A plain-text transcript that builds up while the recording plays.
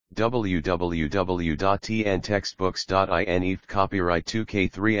www.tntextbooks.in EIFT copyright 2K3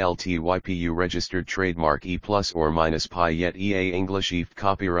 LTYPU registered trademark E plus or minus pi yet EA English EIFT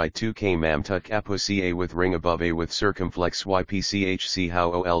copyright 2K Mamtuk Apus EA with ring above A with circumflex YPCHC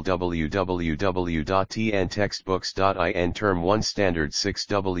how OL www.tntextbooks.in Term 1 Standard 6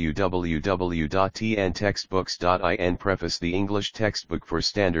 www.tntextbooks.in Preface The English textbook for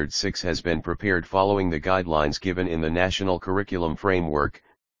Standard 6 has been prepared following the guidelines given in the National Curriculum Framework,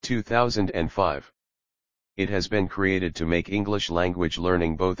 2005. It has been created to make English language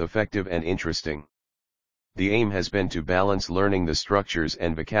learning both effective and interesting. The aim has been to balance learning the structures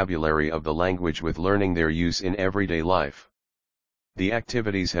and vocabulary of the language with learning their use in everyday life. The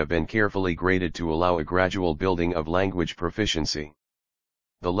activities have been carefully graded to allow a gradual building of language proficiency.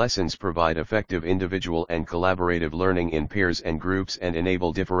 The lessons provide effective individual and collaborative learning in pairs and groups and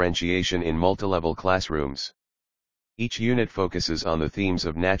enable differentiation in multilevel classrooms. Each unit focuses on the themes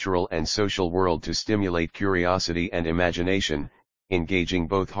of natural and social world to stimulate curiosity and imagination, engaging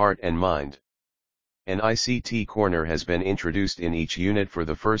both heart and mind. An ICT corner has been introduced in each unit for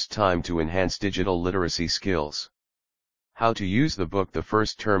the first time to enhance digital literacy skills. How to use the book. The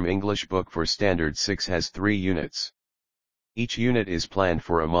first term English book for Standard 6 has 3 units. Each unit is planned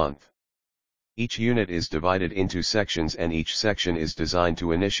for a month. Each unit is divided into sections and each section is designed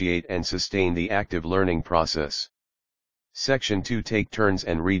to initiate and sustain the active learning process. Section 2 Take turns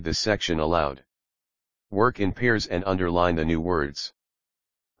and read the section aloud. Work in pairs and underline the new words.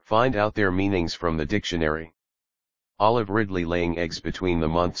 Find out their meanings from the dictionary. Olive Ridley laying eggs between the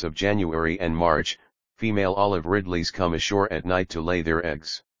months of January and March. Female olive ridleys come ashore at night to lay their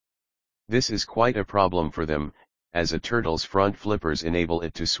eggs. This is quite a problem for them, as a turtle's front flippers enable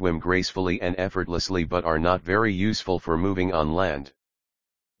it to swim gracefully and effortlessly but are not very useful for moving on land.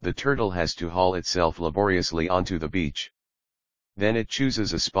 The turtle has to haul itself laboriously onto the beach. Then it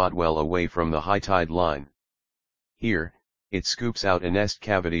chooses a spot well away from the high tide line. Here, it scoops out a nest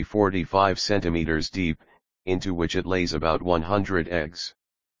cavity 45 centimeters deep, into which it lays about 100 eggs.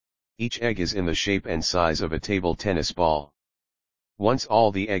 Each egg is in the shape and size of a table tennis ball. Once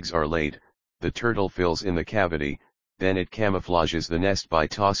all the eggs are laid, the turtle fills in the cavity, then it camouflages the nest by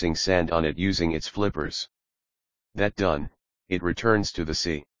tossing sand on it using its flippers. That done, it returns to the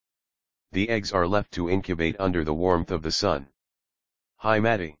sea. The eggs are left to incubate under the warmth of the sun. Hi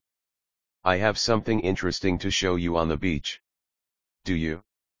Maddie. I have something interesting to show you on the beach. Do you?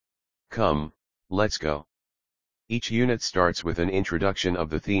 Come, let's go. Each unit starts with an introduction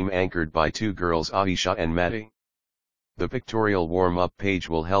of the theme anchored by 2 girls Aisha and Maddie. The pictorial warm-up page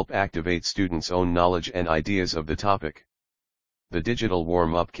will help activate students' own knowledge and ideas of the topic. The digital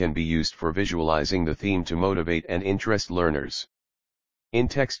warm-up can be used for visualizing the theme to motivate and interest learners.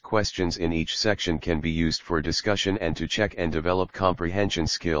 In-text questions in each section can be used for discussion and to check and develop comprehension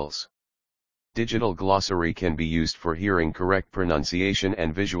skills. Digital glossary can be used for hearing correct pronunciation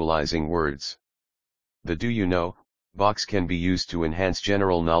and visualizing words. The Do You Know box can be used to enhance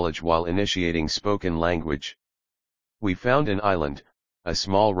general knowledge while initiating spoken language. We found an island, a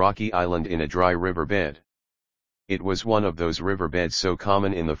small rocky island in a dry riverbed. It was one of those riverbeds so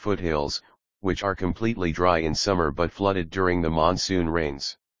common in the foothills, which are completely dry in summer but flooded during the monsoon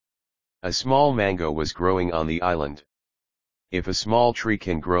rains. A small mango was growing on the island. If a small tree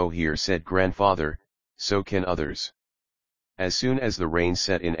can grow here, said grandfather, so can others. As soon as the rain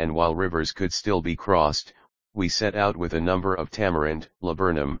set in and while rivers could still be crossed, we set out with a number of tamarind,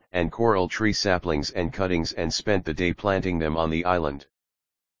 laburnum, and coral tree saplings and cuttings and spent the day planting them on the island.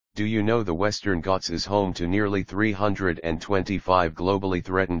 Do you know the Western Ghats is home to nearly 325 globally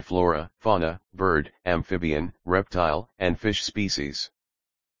threatened flora, fauna, bird, amphibian, reptile, and fish species?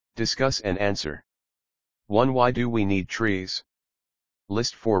 Discuss and answer. 1. Why do we need trees?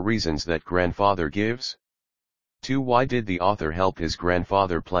 List 4 reasons that grandfather gives. 2. Why did the author help his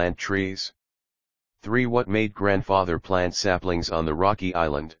grandfather plant trees? 3. What made grandfather plant saplings on the rocky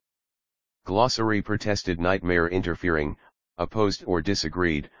island? Glossary protested nightmare interfering, opposed or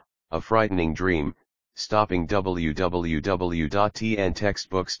disagreed, a frightening dream, stopping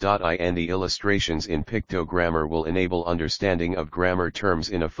www.tntextbooks.in. The illustrations in pictogrammar will enable understanding of grammar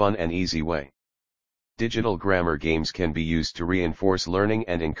terms in a fun and easy way. Digital grammar games can be used to reinforce learning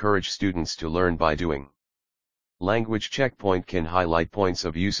and encourage students to learn by doing. Language checkpoint can highlight points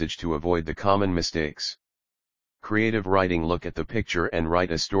of usage to avoid the common mistakes. Creative writing. Look at the picture and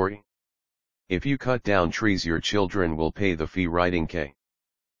write a story. If you cut down trees, your children will pay the fee. Writing K.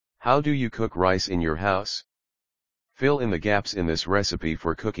 How do you cook rice in your house? Fill in the gaps in this recipe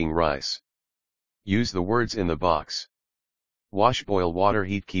for cooking rice. Use the words in the box. Wash, boil water,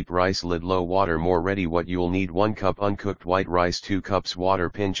 heat, keep rice lid low, water more ready. What you'll need: 1 cup uncooked white rice, 2 cups water,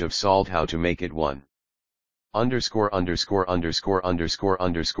 pinch of salt. How to make it: 1 underscore underscore underscore underscore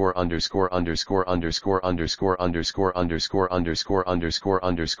underscore underscore underscore underscore underscore underscore underscore underscore underscore underscore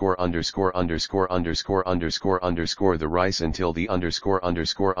underscore underscore underscore underscore underscore the rice until the underscore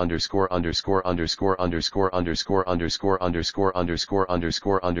underscore underscore underscore underscore underscore underscore underscore underscore underscore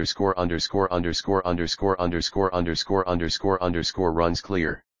underscore underscore underscore underscore underscore underscore underscore underscore underscore runs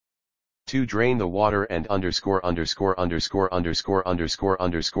clear. 2. Drain the water and underscore underscore underscore underscore underscore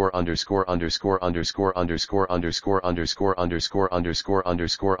underscore underscore underscore underscore underscore underscore underscore underscore underscore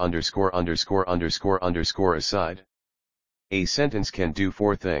underscore underscore underscore underscore underscore aside. A sentence can do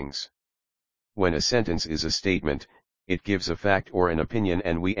 4 things. When a sentence is a statement, it gives a fact or an opinion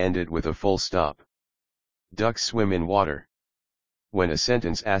and we end it with a full stop. Ducks swim in water. When a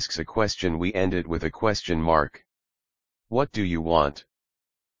sentence asks a question, we end it with a question mark. What do you want?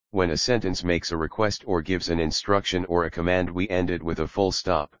 When a sentence makes a request or gives an instruction or a command, we end it with a full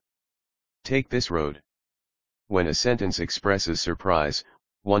stop. Take this road. When a sentence expresses surprise,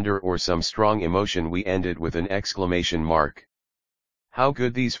 wonder or some strong emotion, we end it with an exclamation mark. How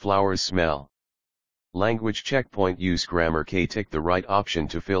good these flowers smell. Language checkpoint. Use grammar K. Tick the right option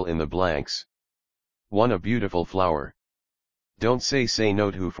to fill in the blanks. 1. A beautiful flower. Don't say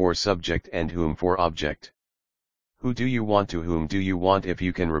note who for subject and whom for object. Who do you want? To whom do you want? If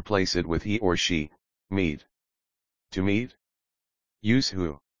you can replace it with he or she, meet. To meet? Use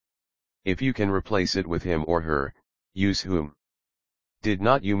who. If you can replace it with him or her, use whom. Did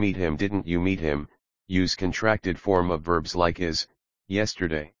not you meet him? Didn't you meet him? Use contracted form of verbs like is,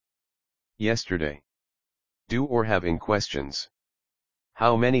 yesterday. Yesterday. Do or have in questions.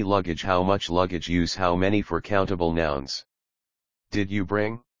 How many luggage? How much luggage? Use how many for countable nouns. Did you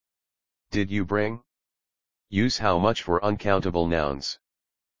bring? Did you bring? Use how much for uncountable nouns.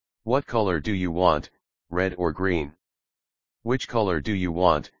 What color do you want, red or green? Which color do you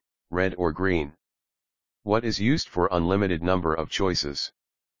want, red or green? What is used for unlimited number of choices?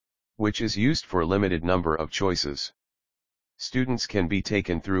 Which is used for limited number of choices? Students can be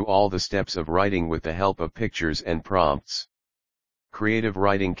taken through all the steps of writing with the help of pictures and prompts. Creative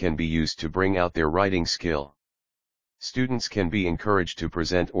writing can be used to bring out their writing skill. Students can be encouraged to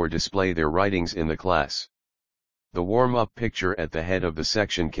present or display their writings in the class. The warm-up picture at the head of the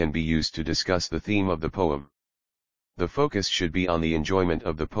section can be used to discuss the theme of the poem. The focus should be on the enjoyment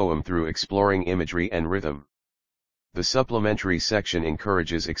of the poem through exploring imagery and rhythm. The supplementary section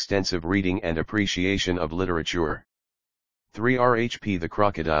encourages extensive reading and appreciation of literature. 3. RHP The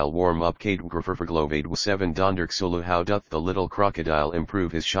crocodile warm-up Kate 7 Donderksulu How doth the little crocodile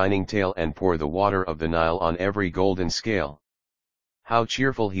improve his shining tail and pour the water of the Nile on every golden scale? How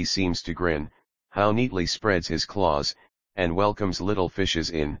cheerful he seems to grin, how neatly spreads his claws, and welcomes little fishes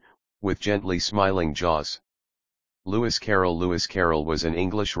in, with gently smiling jaws. Lewis Carroll was an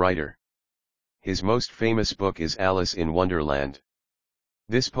English writer. His most famous book is Alice in Wonderland.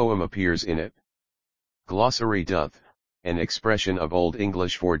 This poem appears in it. Glossary. Doth, an expression of Old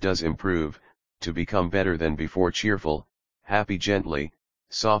English for does improve, to become better than before, cheerful, happy, gently,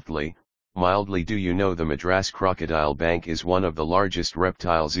 softly, mildly. Do you know the Madras Crocodile Bank is one of the largest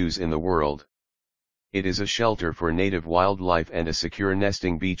reptile zoos in the world? It is a shelter for native wildlife and a secure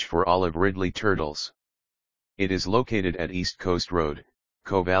nesting beach for olive ridley turtles. It is located at East Coast Road,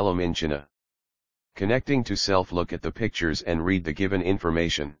 Kovalam in Chennai. Connecting to self. Look at the pictures and read the given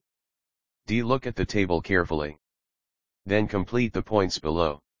information. D. Look at the table carefully. Then complete the points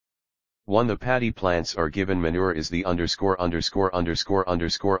below. 1. The paddy plants are given manure is the underscore underscore underscore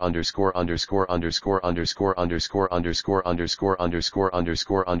underscore underscore underscore underscore underscore underscore underscore underscore underscore underscore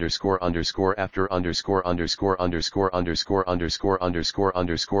underscore underscore after underscore underscore underscore underscore underscore underscore underscore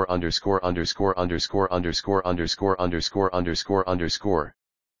underscore underscore underscore underscore underscore underscore underscore underscore.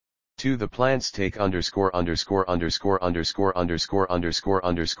 2. The plants take underscore underscore underscore underscore underscore underscore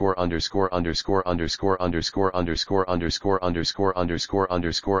underscore underscore underscore underscore underscore underscore underscore underscore underscore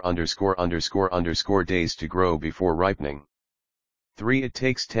underscore underscore underscore underscore days to grow before ripening. 3. It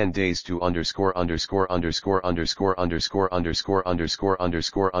takes 10 days to underscore underscore underscore underscore underscore underscore underscore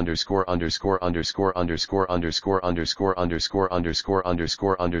underscore underscore underscore underscore underscore underscore underscore underscore underscore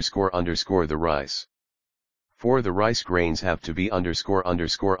underscore underscore underscore the rice. 4. The rice grains have to be underscore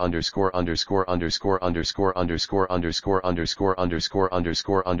underscore underscore underscore underscore underscore underscore underscore underscore underscore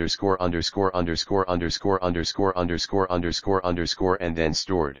underscore underscore underscore underscore underscore underscore underscore underscore underscore and then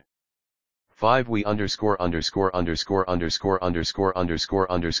stored. 5 we underscore underscore underscore underscore underscore underscore underscore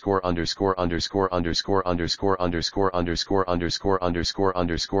underscore underscore underscore underscore underscore underscore underscore underscore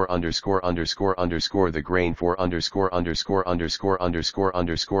underscore underscore underscore underscore the grain for underscore underscore underscore underscore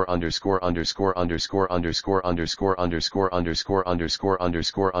underscore underscore underscore underscore underscore underscore underscore underscore underscore underscore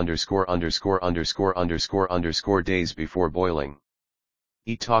underscore underscore underscore underscore underscore days before boiling.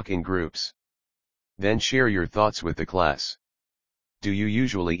 Eat talk in groups. Then share your thoughts with the class. Do you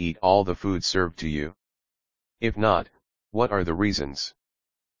usually eat all the food served to you? If not, what are the reasons?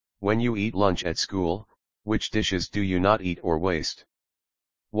 When you eat lunch at school, which dishes do you not eat or waste?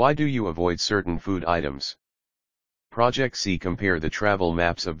 Why do you avoid certain food items? Project C. Compare the travel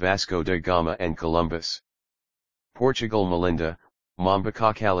maps of Vasco da Gama and Columbus. Portugal. Melinda,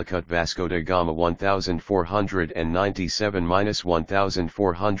 Mombaca. Calicut. Vasco da Gama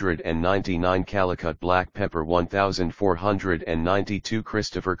 1497-1499 Calicut. Black Pepper 1492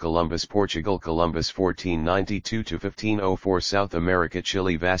 Christopher Columbus. Portugal. Columbus 1492-1504 South America.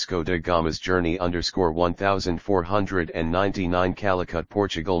 Chile. Vasco da Gama's journey _1499 Calicut.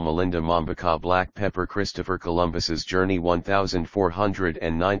 Portugal. Melinda. Mombaca. Black Pepper. Christopher Columbus's journey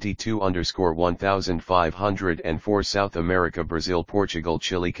 1492-1504 South America. Brazil. Portugal.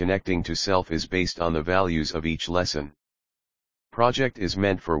 Chile. Connecting to self is based on the values of each lesson. Project is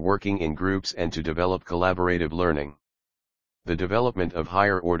meant for working in groups and to develop collaborative learning. The development of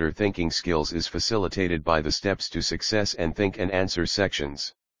higher order thinking skills is facilitated by the steps to success and think and answer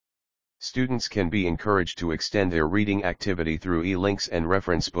sections. Students can be encouraged to extend their reading activity through e-links and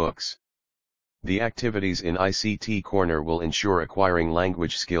reference books. The activities in ICT Corner will ensure acquiring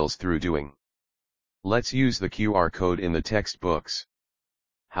language skills through doing. Let's use the QR code in the textbooks.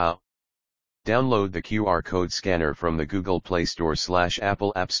 How? Download the QR code scanner from the Google Play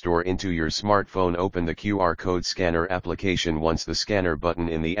Store/Apple App Store into your smartphone. Open the QR code scanner application. Once the scanner button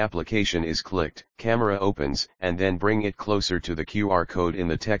in the application is clicked, camera opens, and then bring it closer to the QR code in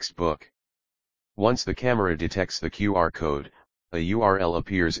the textbook. Once the camera detects the QR code, a URL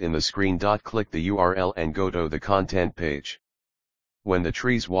appears in the screen. Click the URL and go to the content page. When the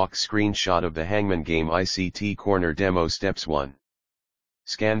trees walk screenshot of the Hangman Game ICT Corner demo. Steps 1.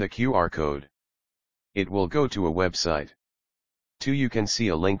 Scan the QR code. It will go to a website. 2. You can see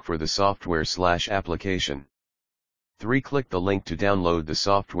a link for the software/application. 3. Click the link to download the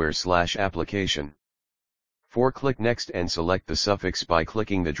software/application. 4. Click Next and select the suffix by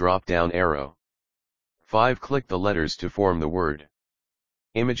clicking the drop-down arrow. 5. Click the letters to form the word.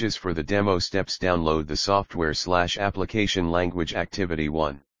 Images for the demo. Steps. Download the software/application. Language Activity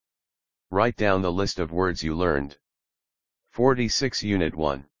 1. Write down the list of words you learned. 46 Unit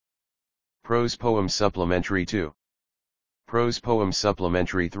 1. Prose Poem Supplementary 2. Prose Poem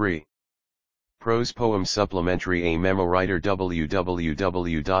Supplementary 3. Prose Poem Supplementary. A memo writer.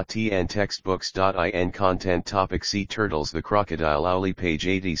 www.tntextbooks.in. Content topic. Sea turtles. The crocodile Owly. Page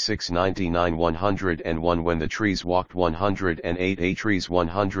 86 99 101 When the trees walked 108 A trees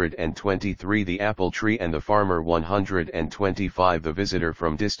 123 The apple tree and the farmer 125 The visitor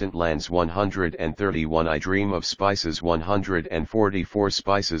from distant lands 131 I dream of spices 144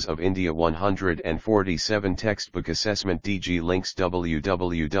 Spices of India 147 Textbook Assessment DG Links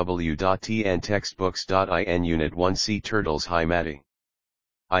www.tntextbooks.in Unit 1 Sea turtles. Hi Maddie.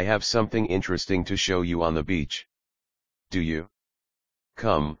 I have something interesting to show you on the beach. Do you?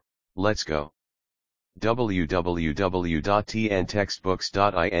 Come, let's go.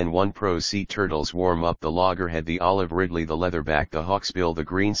 www.tntextbooks.in 1 Prose Sea turtles. Warm up. The loggerhead, the olive ridley, the leatherback, the hawksbill, the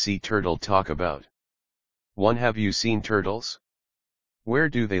green sea turtle. Talk about 1. Have you seen turtles? Where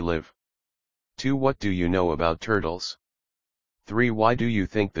do they live? 2. What do you know about turtles? 3. Why do you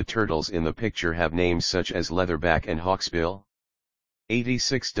think the turtles in the picture have names such as leatherback and hawksbill?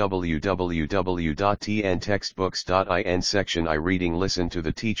 86 www.tntextbooks.in Section I Reading. Listen to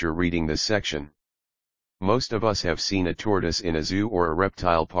the teacher reading this section. Most of us have seen a tortoise in a zoo or a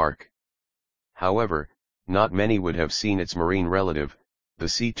reptile park. However, not many would have seen its marine relative, the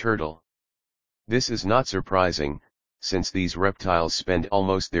sea turtle. This is not surprising, since these reptiles spend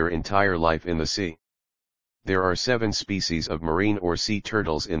almost their entire life in the sea. There are 7 species of marine or sea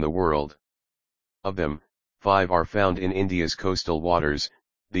turtles in the world. Of them, 5 are found in India's coastal waters: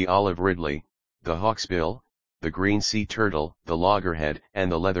 the olive ridley, the hawksbill, the green sea turtle, the loggerhead,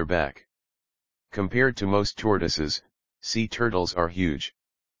 and the leatherback. Compared to most tortoises, sea turtles are huge.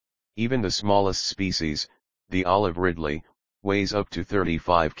 Even the smallest species, the olive ridley, weighs up to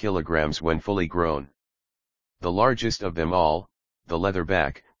 35 kilograms when fully grown. The largest of them all, the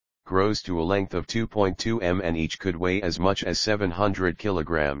leatherback, grows to a length of 2.2 m and each could weigh as much as 700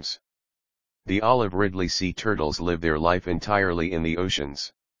 kilograms. The olive ridley sea turtles live their life entirely in the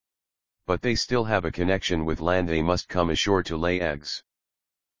oceans. but they still have a connection with land. They must come ashore to lay eggs.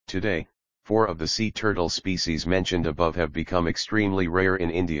 Today, 4 of the sea turtle species mentioned above have become extremely rare in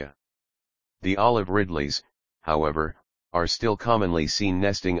India. The olive ridleys, however, are still commonly seen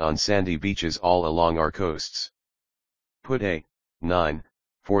nesting on sandy beaches all along our coasts. Put A, 9,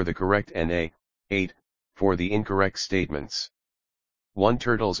 for the correct and A, 8, for the incorrect statements. 1.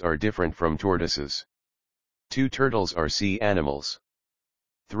 Turtles are different from tortoises. 2. Turtles are sea animals.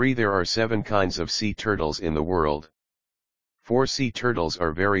 3. There are 7 kinds of sea turtles in the world. 4. Sea turtles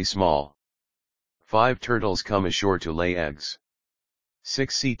are very small. 5. Turtles come ashore to lay eggs.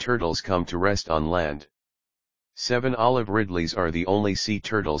 6. Sea turtles come to rest on land. 7. Olive ridleys are the only sea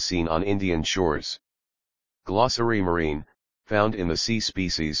turtles seen on Indian shores. Glossary: marine, found in the sea.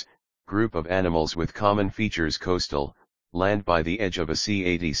 Species, group of animals with common features. Coastal, land by the edge of a sea.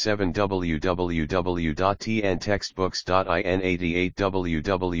 87 www.tntextbooks.in 88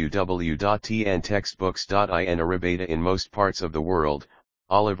 www.tntextbooks.in Arabida. In most parts of the world,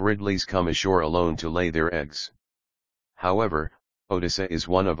 olive ridleys come ashore alone to lay their eggs. However, Odisha is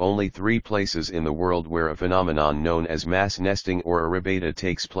one of only 3 places in the world where a phenomenon known as mass nesting or arabida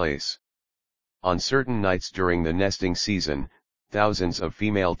takes place. On certain nights during the nesting season, thousands of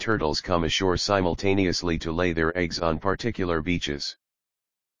female turtles come ashore simultaneously to lay their eggs on particular beaches.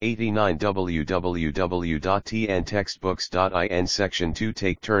 89 www.tntextbooks.in Section 2.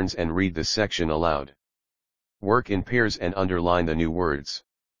 Take turns and read the section aloud. Work in pairs and underline the new words.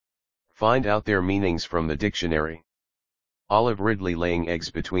 Find out their meanings from the dictionary. Olive ridley laying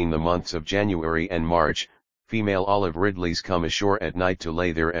eggs between the months of January and March. Female olive ridleys come ashore at night to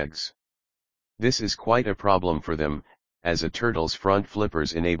lay their eggs. This is quite a problem for them, as a turtle's front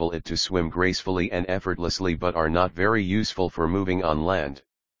flippers enable it to swim gracefully and effortlessly but are not very useful for moving on land.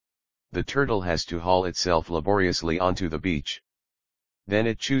 The turtle has to haul itself laboriously onto the beach. Then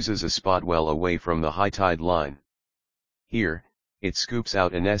it chooses a spot well away from the high tide line. Here, it scoops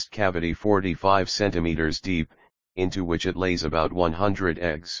out a nest cavity 45 centimeters deep, into which it lays about 100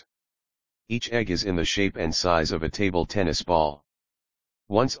 eggs. Each egg is in the shape and size of a table tennis ball.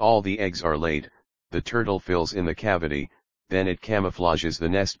 Once all the eggs are laid, the turtle fills in the cavity, then it camouflages the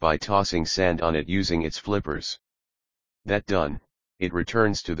nest by tossing sand on it using its flippers. That done, it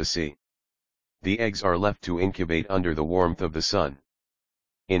returns to the sea. The eggs are left to incubate under the warmth of the sun.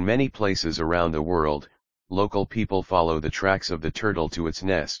 In many places around the world, local people follow the tracks of the turtle to its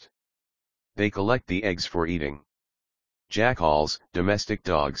nest. They collect the eggs for eating. Jackals, domestic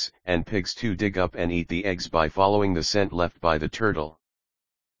dogs, and pigs too dig up and eat the eggs by following the scent left by the turtle.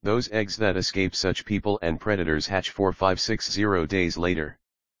 Those eggs that escape such people and predators hatch 4560 days later.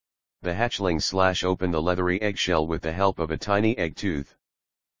 The hatchlings open the leathery eggshell with the help of a tiny egg tooth.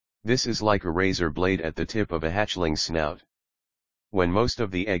 This is like a razor blade at the tip of a hatchling's snout. When most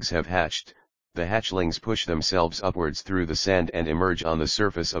of the eggs have hatched, the hatchlings push themselves upwards through the sand and emerge on the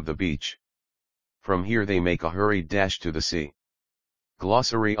surface of the beach. From here they make a hurried dash to the sea.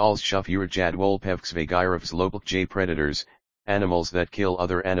 Glossary: als Schafurjadwolpevksvagirafs Lopelj predators, animals that kill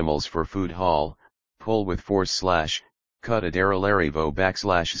other animals for food. Haul, pull with force / cut a derelarivo /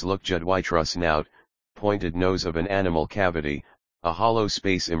 zlukjadwitra snout, pointed nose of an animal cavity, a hollow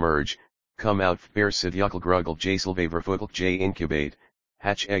space emerge, come out Fpersidjuklgrugl Jsilvaverfutlj incubate,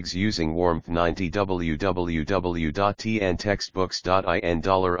 hatch eggs using warmth. 90 www.tntextbooks.in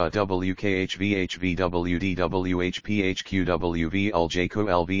 $WKHVHVWDWHPHQWV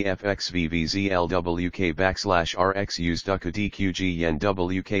ULJKOLVFXVVZLWK /RX used DQG yen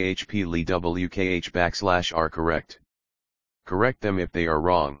WKHP Li WKH /R correct. Correct them if they are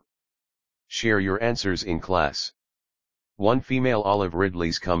wrong. Share your answers in class. 1. Female olive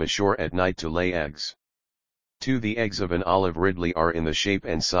ridleys come ashore at night to lay eggs. 2. The eggs of an olive ridley are in the shape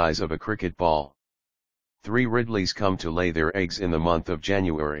and size of a cricket ball. 3. Ridleys come to lay their eggs in the month of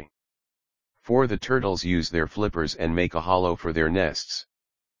January. 4. The turtles use their flippers and make a hollow for their nests.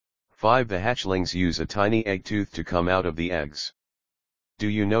 5. The hatchlings use a tiny egg tooth to come out of the eggs. Do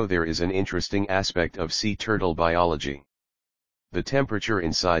you know there is an interesting aspect of sea turtle biology? The temperature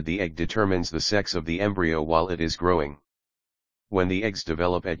inside the egg determines the sex of the embryo while it is growing. When the eggs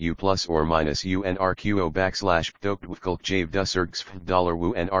develop at U+ or -UNRQO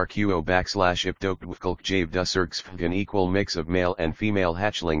 /ptoktwfkulkjavdussergsfdollarWUNRQO /iptoktwfkulkjavdussergsf an equal mix of male and female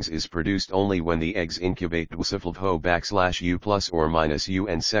hatchlings is produced only when the eggs incubate dwsiflvho /U+ or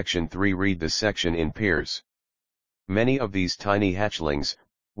 -UN. Section 3. Read the section in pairs. Many of these tiny hatchlings,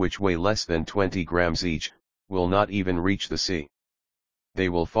 which weigh less than 20 grams each, will not even reach the sea. They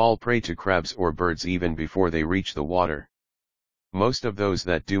will fall prey to crabs or birds even before they reach the water. Most of those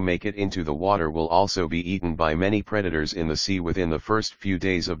that do make it into the water will also be eaten by many predators in the sea within the first few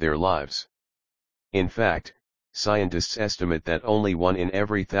days of their lives. In fact, scientists estimate that only 1 in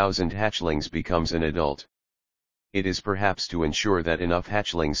every 1,000 hatchlings becomes an adult. It is perhaps to ensure that enough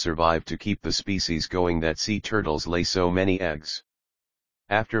hatchlings survive to keep the species going that sea turtles lay so many eggs.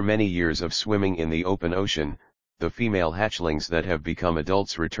 After many years of swimming in the open ocean, the female hatchlings that have become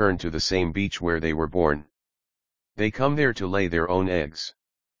adults return to the same beach where they were born. They come there to lay their own eggs.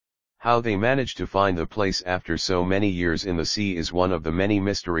 How they manage to find the place after so many years in the sea is one of the many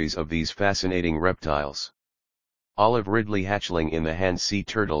mysteries of these fascinating reptiles. Olive Ridley hatchling in the hand sea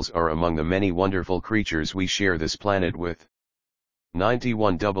turtles are among the many wonderful creatures we share this planet with.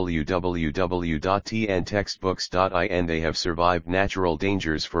 91 www.tntextbooks.in They have survived natural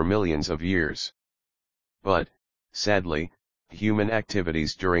dangers for millions of years. But, sadly, human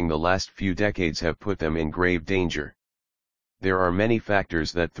activities during the last few decades have put them in grave danger. There are many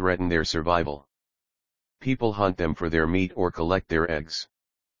factors that threaten their survival. People hunt them for their meat or collect their eggs.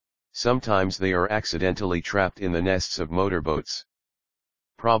 Sometimes they are accidentally trapped in the nests of motorboats.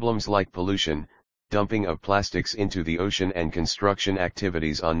 Problems like pollution, dumping of plastics into the ocean and construction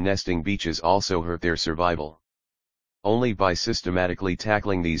activities on nesting beaches also hurt their survival. Only by systematically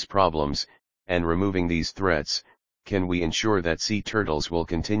tackling these problems, and removing these threats, can we ensure that sea turtles will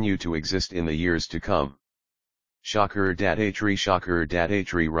continue to exist in the years to come. Shakur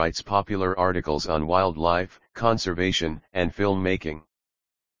Dattatri writes popular articles on wildlife, conservation, and filmmaking.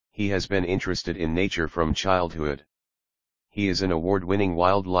 He has been interested in nature from childhood. He is an award-winning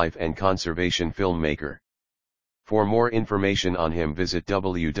wildlife and conservation filmmaker. For more information on him, visit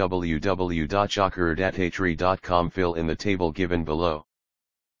www.shakurdattatri.com. Fill in the table given below.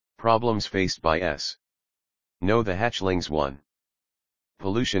 Problems faced by S. Know the hatchlings. 1.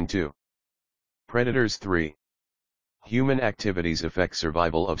 Pollution. 2. Predators. 3. Human activities affect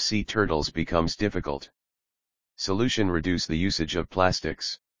survival of sea turtles becomes difficult. Solution: reduce the usage of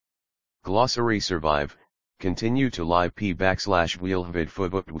plastics. Glossary: survive, continue to live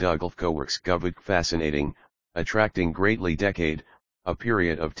p/wheelhvidfubukdugulfcoworks fascinating, attracting greatly decade, a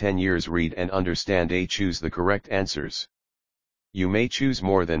period of 10 years. Read and understand. A. Choose the correct answers. You may choose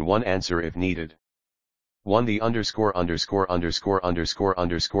more than one answer if needed. 1. The underscore underscore underscore underscore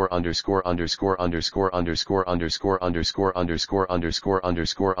underscore underscore underscore underscore underscore underscore underscore underscore underscore underscore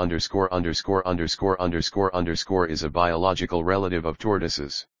underscore underscore underscore underscore underscore is a biological relative of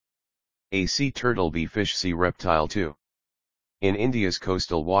tortoises. A. Sea turtle. B. Fish. C. Reptile. 2. In India's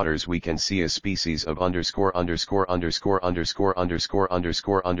coastal waters we can see a species of underscore underscore underscore underscore underscore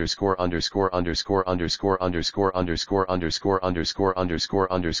underscore underscore underscore underscore underscore underscore underscore underscore underscore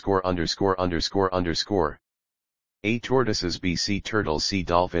underscore underscore underscore underscore underscore. A. Tortoises. B. Sea turtles. C.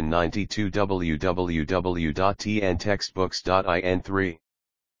 Dolphin. 92 www.tntextbooks.in 3.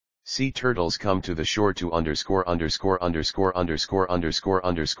 Sea turtles come to the shore to underscore underscore underscore underscore underscore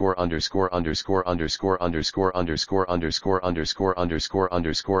underscore underscore underscore underscore underscore underscore underscore underscore underscore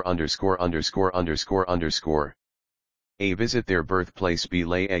underscore underscore underscore underscore underscore. A. Visit their birthplace. B.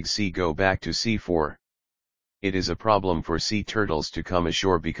 Lay eggs. C. Go back to sea. 4. It is a problem for sea turtles to come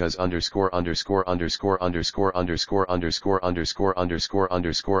ashore because underscore underscore underscore underscore underscore underscore underscore underscore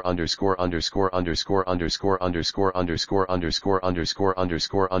underscore underscore underscore underscore underscore underscore underscore underscore underscore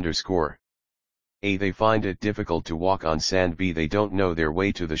underscore underscore. A. They find it difficult to walk on sand. B. They don't know their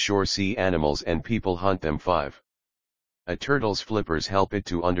way to the shore. Sea animals and people hunt them. 5. A turtle's flippers help it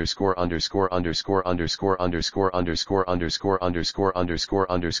to underscore underscore underscore underscore underscore underscore underscore underscore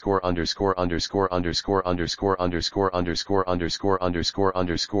underscore underscore underscore underscore underscore underscore underscore underscore underscore underscore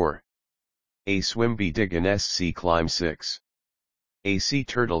underscore. A. Swim. B. Dig a nest. C. Climb. 6. A sea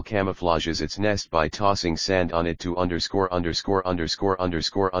turtle camouflages its nest by tossing sand on it to underscore underscore underscore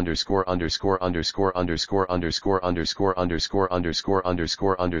underscore underscore underscore underscore underscore underscore underscore underscore underscore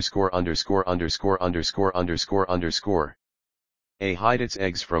underscore underscore underscore underscore underscore underscore underscore. A. Hide its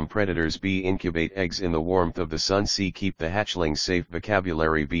eggs from predators. B. Incubate eggs in the warmth of the sun. C. Keep the hatchlings safe.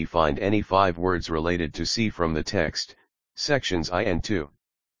 Vocabulary. B. Find any 5 words related to sea from the text, sections I and II.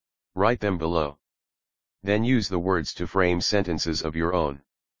 Write them below. Then use the words to frame sentences of your own.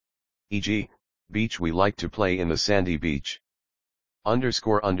 E.g., beach. We like to play in the sandy beach.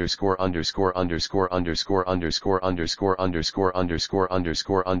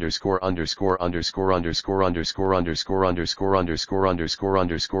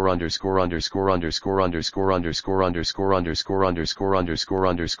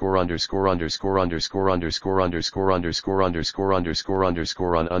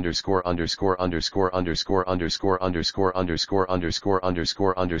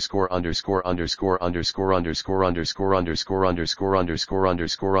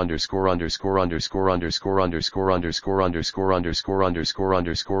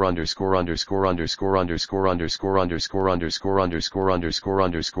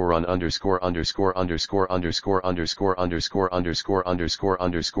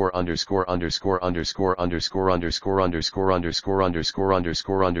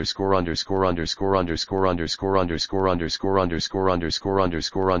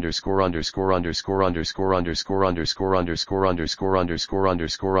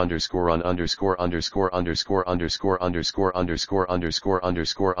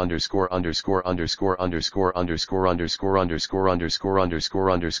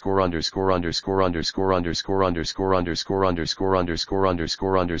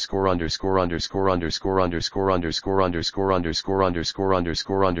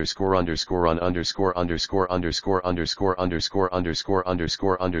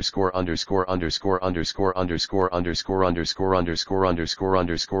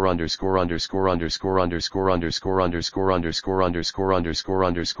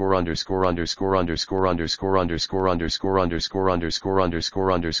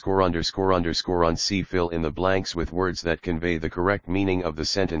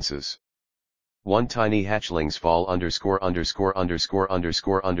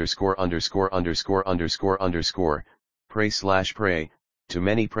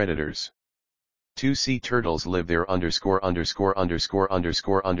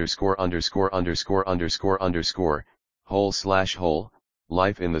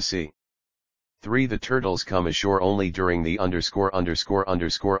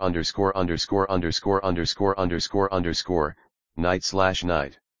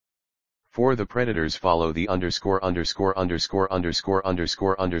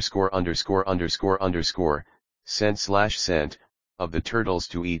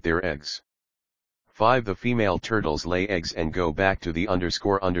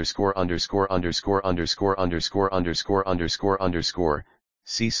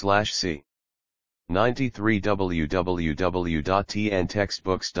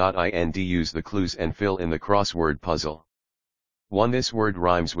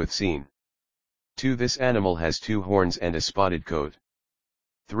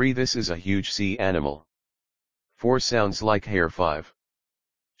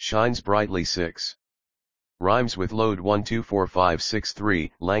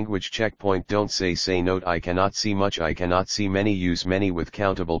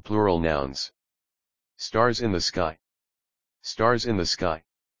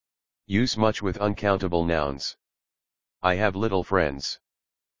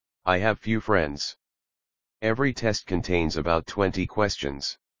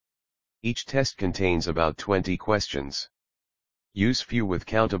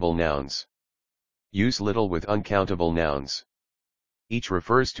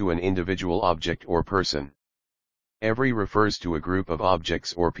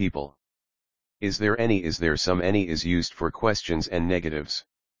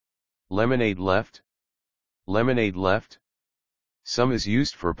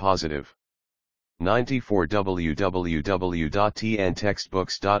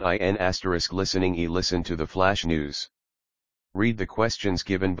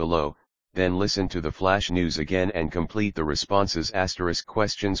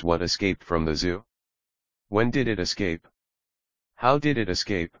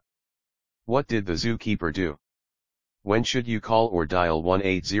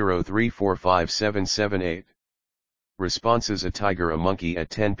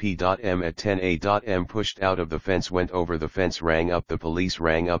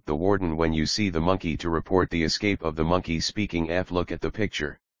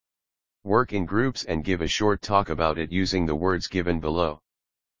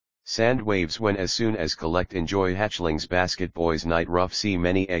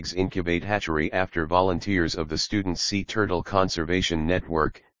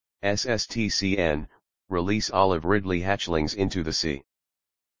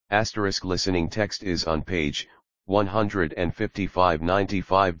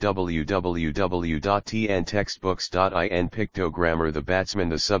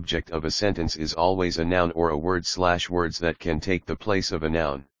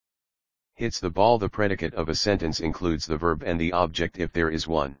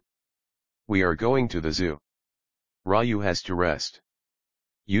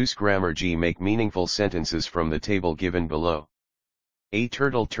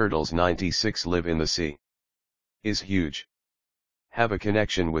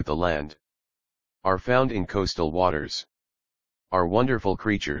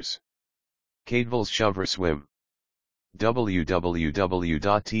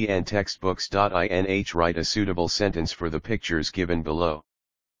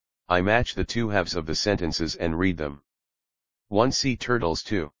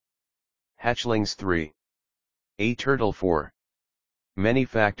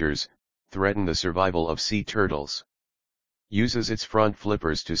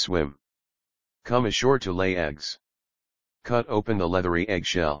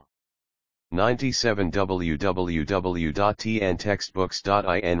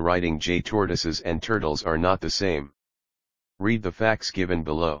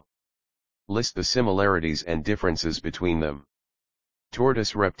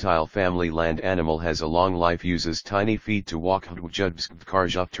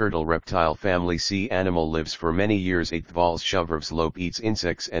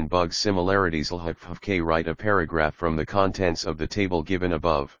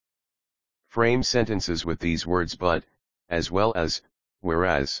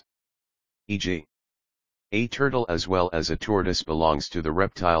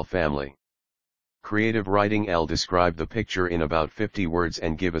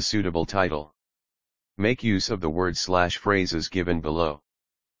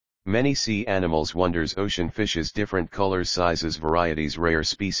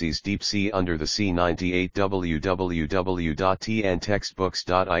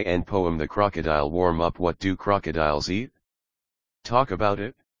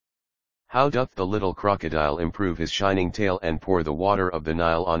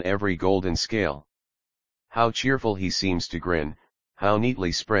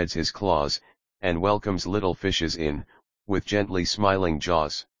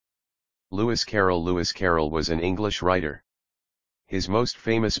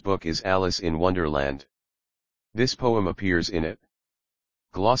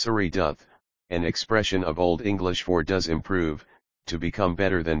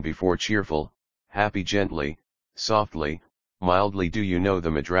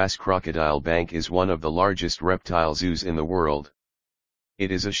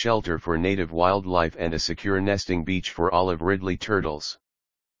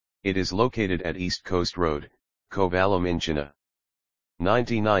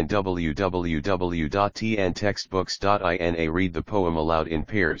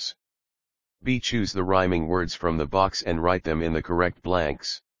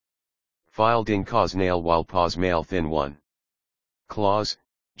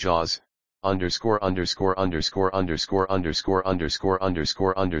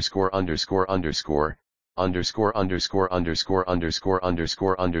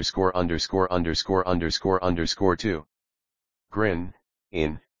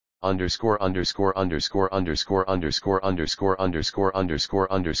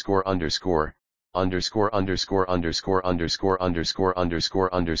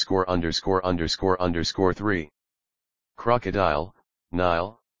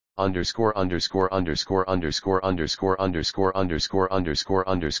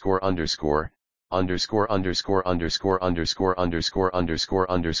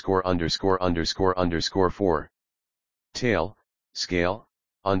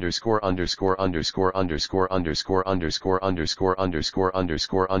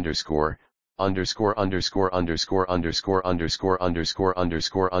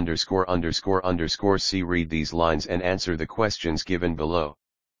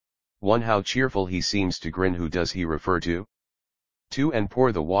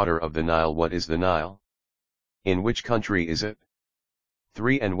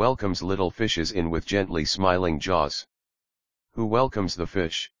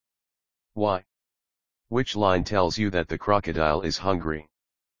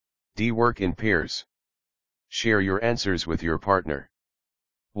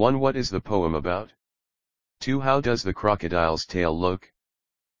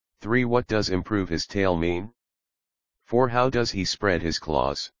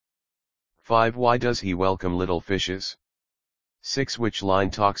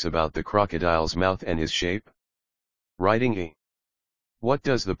 Writing E. What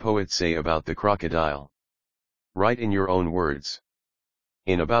does the poet say about the crocodile? Write in your own words.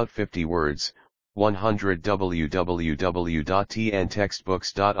 In about 50 words, 100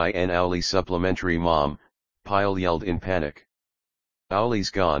 www.tntextbooks.in. Owly supplementary. Mom, Pyle yelled in panic.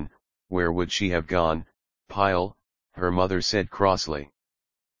 Owly's gone. Where would she have gone, Pyle? Her mother said crossly.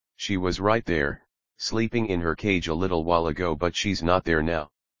 She was right there, sleeping in her cage a little while ago, but she's not there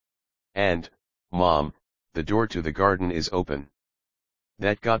now. And, Mom, the door to the garden is open.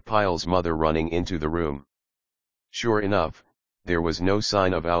 That got Pyle's mother running into the room. Sure enough, there was no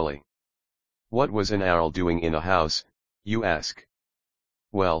sign of Owly. What was an owl doing in a house, you ask?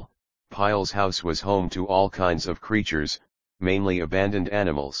 Well, Pyle's house was home to all kinds of creatures, mainly abandoned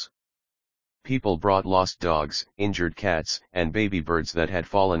animals. People brought lost dogs, injured cats, and baby birds that had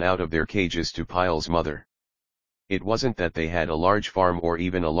fallen out of their cages to Pyle's mother. It wasn't that they had a large farm or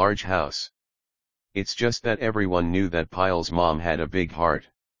even a large house. It's just that everyone knew that Pyle's mom had a big heart.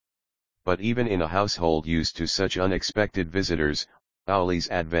 But even in a household used to such unexpected visitors, Owly's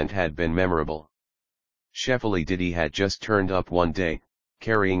advent had been memorable. Sheffley Diddy had just turned up one day,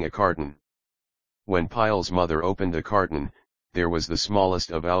 carrying a carton. When Pyle's mother opened the carton, there was the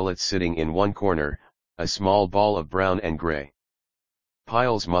smallest of owlets sitting in one corner, a small ball of brown and gray.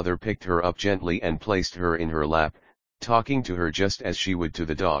 Pyle's mother picked her up gently and placed her in her lap, talking to her just as she would to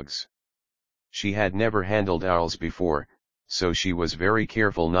the dogs. She had never handled owls before, so she was very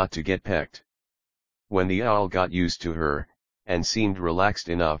careful not to get pecked. When the owl got used to her, and seemed relaxed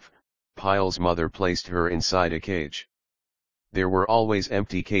enough, Pyle's mother placed her inside a cage. There were always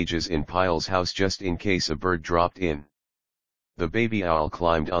empty cages in Pyle's house just in case a bird dropped in. The baby owl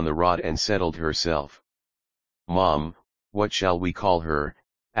climbed on the rod and settled herself. Mom, what shall we call her?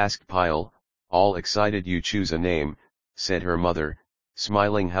 Asked Pyle, all excited. You choose a name, said her mother,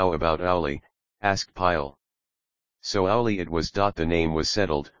 smiling. How about Owly? Asked Pyle. So Owly it was. The name was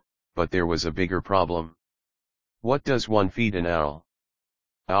settled, but there was a bigger problem. What does one feed an owl?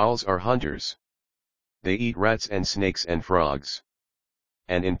 Owls are hunters. They eat rats and snakes and frogs.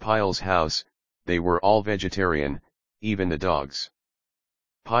 And in Pyle's house, they were all vegetarian, even the dogs.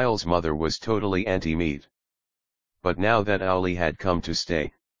 Pyle's mother was totally anti-meat. But now that Owly had come to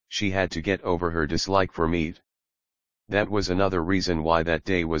stay, she had to get over her dislike for meat. That was another reason why that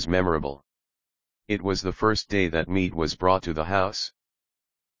day was memorable. It was the first day that meat was brought to the house.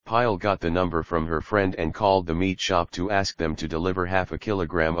 Pyle got the number from her friend and called the meat shop to ask them to deliver half a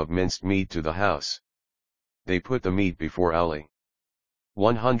kilogram of minced meat to the house. They put the meat before Owly.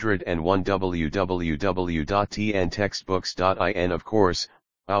 101 www.tntextbooks.in. Of course,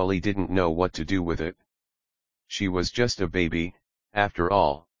 Owly didn't know what to do with it. She was just a baby, after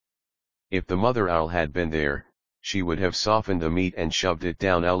all. If the mother owl had been there, she would have softened the meat and shoved it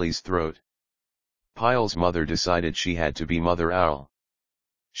down Owly's throat. Pyle's mother decided she had to be Mother Owl.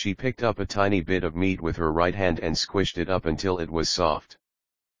 She picked up a tiny bit of meat with her right hand and squished it up until it was soft.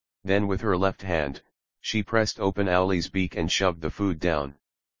 Then with her left hand, she pressed open Owly's beak and shoved the food down.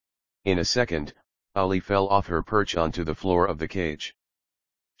 In a second, Owly fell off her perch onto the floor of the cage.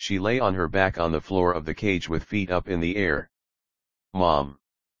 She lay on her back on the floor of the cage with feet up in the air. Mom!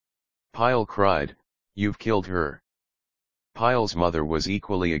 Pyle cried, you've killed her. Pyle's mother was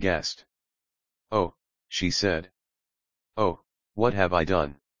equally aghast. Oh, she said. Oh, what have I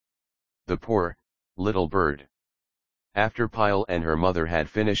done? The poor, little bird. After Pyle and her mother had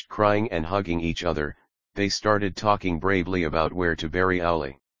finished crying and hugging each other, they started talking bravely about where to bury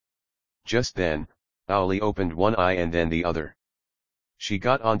Owly. Just then, Owly opened one eye and then the other. She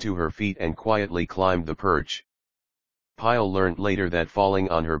got onto her feet and quietly climbed the perch. Pyle learned later that falling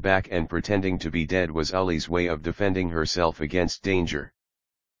on her back and pretending to be dead was Owly's way of defending herself against danger.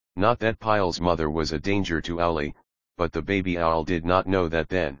 Not that Pyle's mother was a danger to Owly, but the baby owl did not know that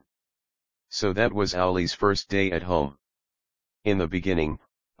then. So that was Owly's first day at home. In the beginning,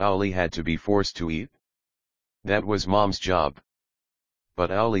 Owly had to be forced to eat. That was Mom's job. But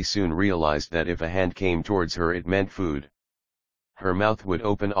Owly soon realized that if a hand came towards her it meant food. Her mouth would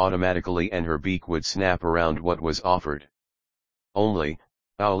open automatically and her beak would snap around what was offered. Only,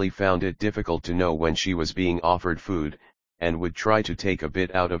 Owly found it difficult to know when she was being offered food, and would try to take a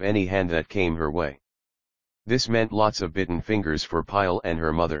bit out of any hand that came her way. This meant lots of bitten fingers for Pyle and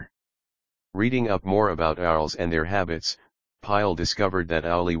her mother. Reading up more about owls and their habits, Pyle discovered that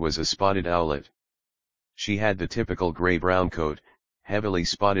Owly was a spotted owlet. She had the typical gray-brown coat, heavily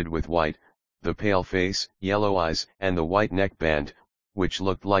spotted with white, the pale face, yellow eyes, and the white neckband, which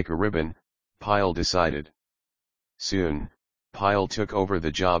looked like a ribbon, Pyle decided. Soon, Pyle took over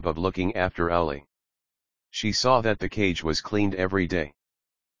the job of looking after Owly. She saw that the cage was cleaned every day.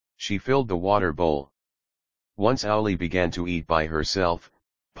 She filled the water bowl. Once Owlie began to eat by herself,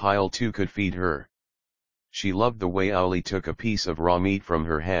 Pile too could feed her. She loved the way Owlie took a piece of raw meat from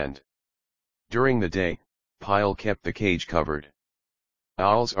her hand. During the day, Pile kept the cage covered.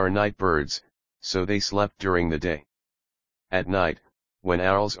 Owls are night birds, so they slept during the day. At night, when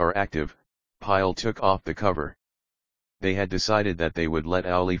owls are active, Pile took off the cover. They had decided that they would let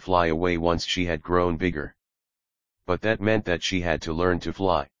Owlie fly away once she had grown bigger. But that meant that she had to learn to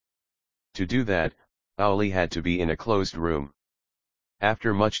fly. To do that, Owlie had to be in a closed room.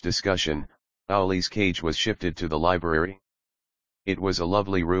 After much discussion, Owlie's cage was shifted to the library. It was a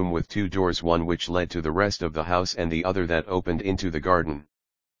lovely room with two doors, one which led to the rest of the house and the other that opened into the garden.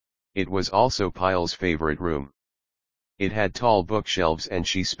 It was also Pile's favorite room. It had tall bookshelves and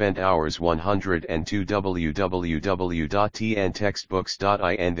she spent hours 102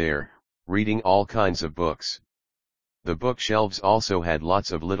 www.tntextbooks.in there, reading all kinds of books. The bookshelves also had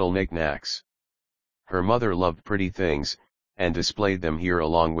lots of little knickknacks. Her mother loved pretty things, and displayed them here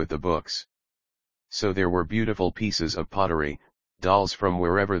along with the books. So there were beautiful pieces of pottery, dolls from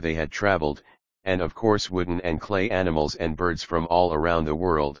wherever they had traveled, and of course wooden and clay animals and birds from all around the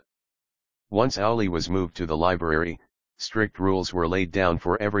world. Once Owlie was moved to the library, strict rules were laid down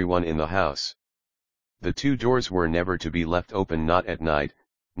for everyone in the house. The two doors were never to be left open, not at night,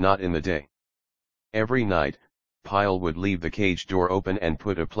 not in the day. Every night, Pile would leave the cage door open and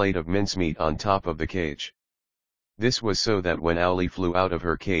put a plate of mincemeat on top of the cage. This was so that when Owlie flew out of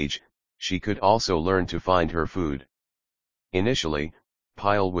her cage, she could also learn to find her food. Initially,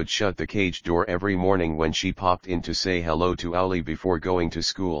 Pile would shut the cage door every morning when she popped in to say hello to Owlie before going to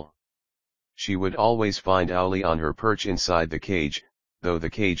school. She would always find Owlie on her perch inside the cage, though the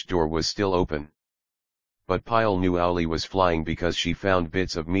cage door was still open. But Pile knew Owlie was flying because she found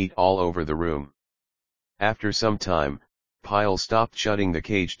bits of meat all over the room. After some time, Pile stopped shutting the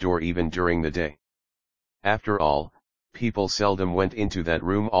cage door even during the day. After all, people seldom went into that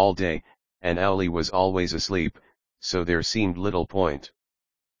room all day, and Owlie was always asleep, so there seemed little point.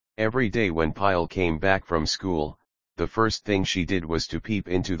 Every day when Pile came back from school, the first thing she did was to peep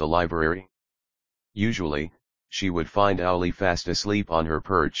into the library. Usually, she would find Owlie fast asleep on her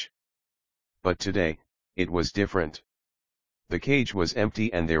perch. But today, it was different. The cage was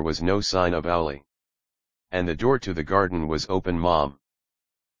empty and there was no sign of Owlie. And the door to the garden was open. Mom!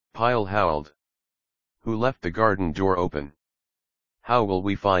 Pile howled. Who left the garden door open? How will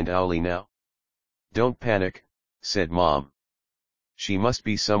we find Owlie now? Don't panic, said Mom. She must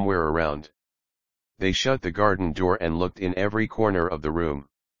be somewhere around. They shut the garden door and looked in every corner of the room.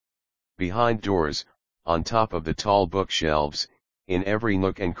 Behind doors, on top of the tall bookshelves, in every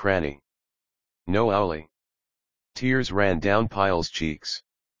nook and cranny. No Owlie. Tears ran down Pile's cheeks.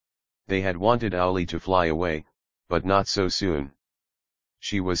 They had wanted Owlie to fly away, but not so soon.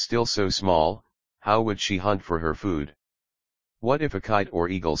 She was still so small, how would she hunt for her food? What if a kite or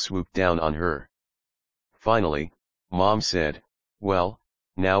eagle swooped down on her? Finally, Mom said, well,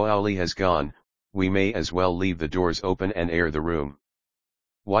 now Owlie has gone, we may as well leave the doors open and air the room.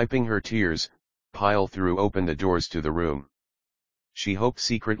 Wiping her tears, Pile threw open the doors to the room. She hoped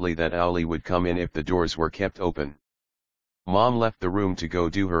secretly that Owlie would come in if the doors were kept open. Mom left the room to go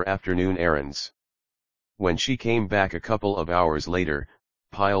do her afternoon errands. When she came back a couple of hours later,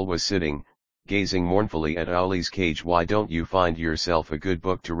 Pile was sitting, gazing mournfully at Owlie's cage. Why don't you find yourself a good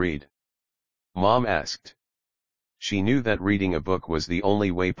book to read? Mom asked. She knew that reading a book was the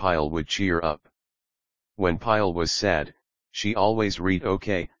only way Pile would cheer up. When Pile was sad, she always read.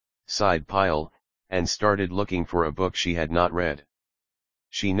 Okay, sighed Pile, and started looking for a book she had not read.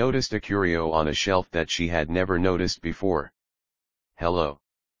 She noticed a curio on a shelf that she had never noticed before. Hello.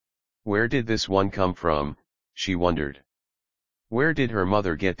 Where did this one come from, she wondered. Where did her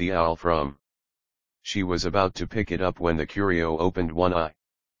mother get the owl from? She was about to pick it up when the curio opened one eye.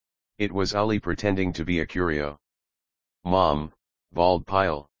 It was Owlie pretending to be a curio. Mom, bawled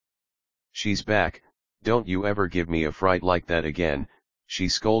Pile. She's back, don't you ever give me a fright like that again, she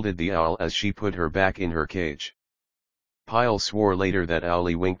scolded the owl as she put her back in her cage. Pile swore later that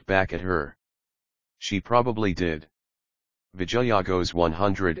Owlie winked back at her. She probably did. Vijayagos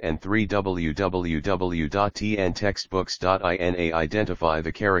 103 www.tntextbooks.ina identify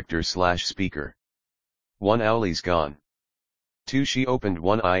the character/speaker. 1. Owlie's gone. 2. She opened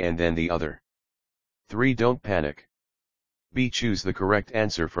one eye and then the other. 3. Don't panic. B. Choose the correct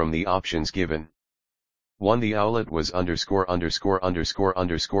answer from the options given. 1. The owlet was ___________________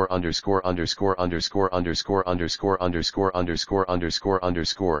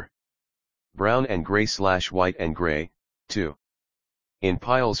 brown and gray / white and gray. 2. In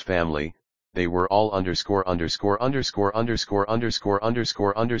Pile's family,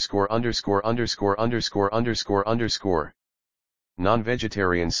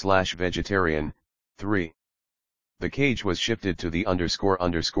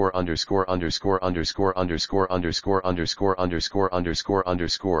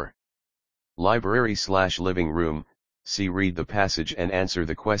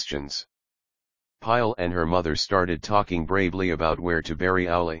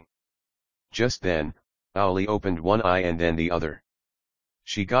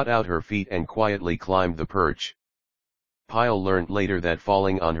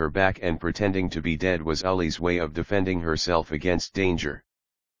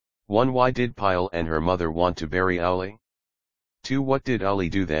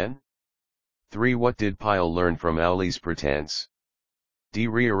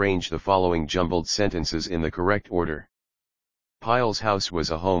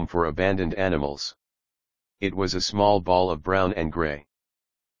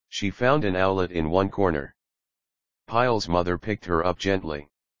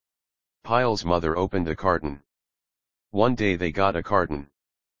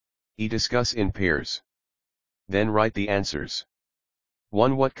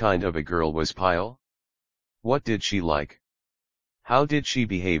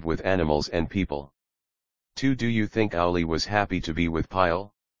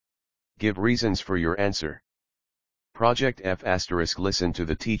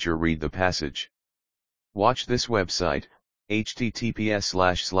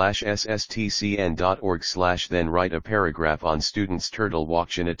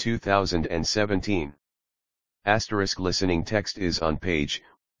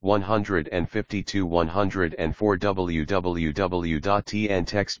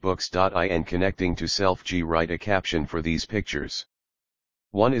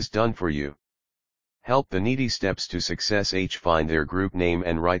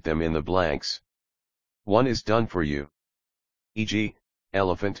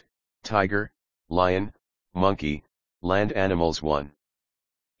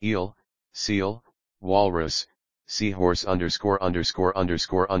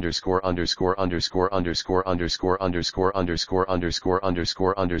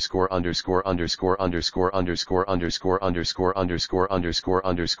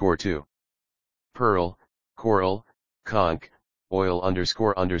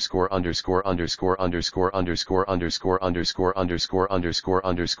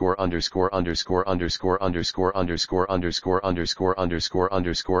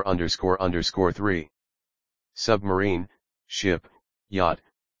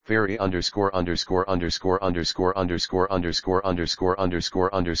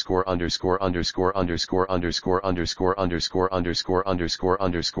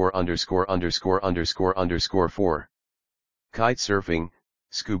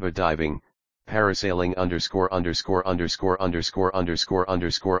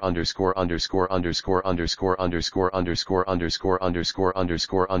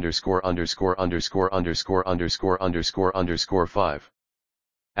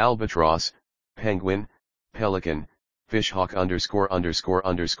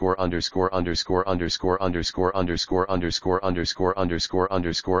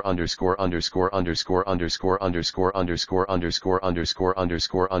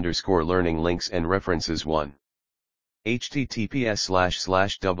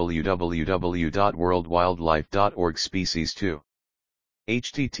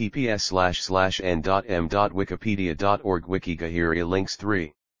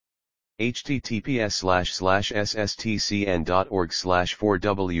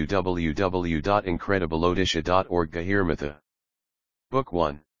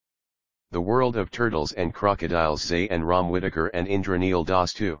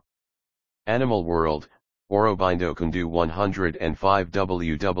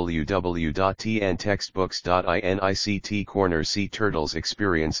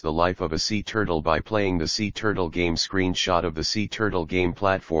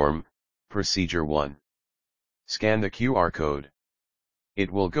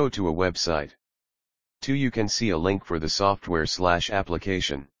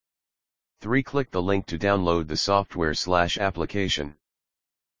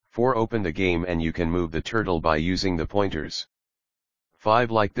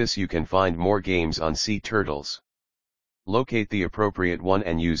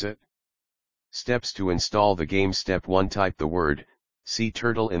 See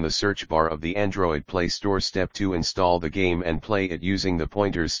Turtle in the search bar of the Android Play Store. Step 2, install the game and play it using the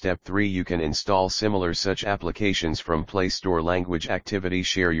pointers. Step 3, you can install similar such applications from Play Store. Language activity: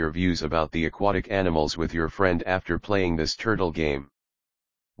 share your views about the aquatic animals with your friend after playing this turtle game.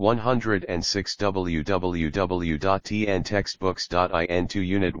 106 www.tntextbooks.in2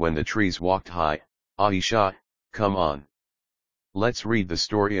 Unit When the Trees Walked High. Aisha, come on. Let's read the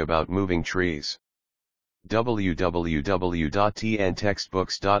story about moving trees.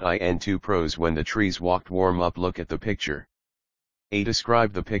 www.tntextbooks.in2 Prose: When the trees walked. Warm up. Look at the picture. A.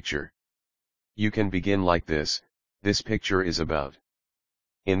 Describe the picture. You can begin like this: this picture is about.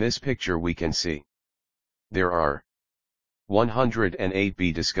 In this picture we can see. There are. 108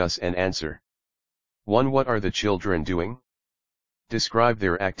 B. Discuss and answer. 1. What are the children doing? Describe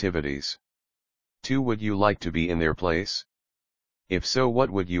their activities. 2. Would you like to be in their place? If so, what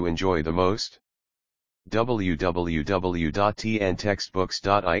would you enjoy the most?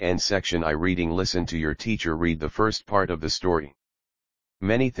 www.tntextbooks.in Section I. Reading: listen to your teacher read the first part of the story.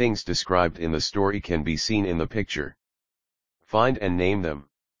 Many things described in the story can be seen in the picture. Find and name them.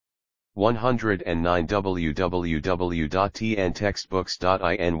 109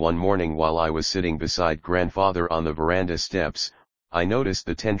 www.tntextbooks.in One morning while I was sitting beside grandfather on the veranda steps, I noticed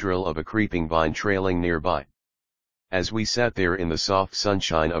the tendril of a creeping vine trailing nearby. As we sat there in the soft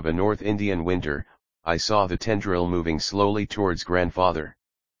sunshine of a North Indian winter, I saw the tendril moving slowly towards grandfather.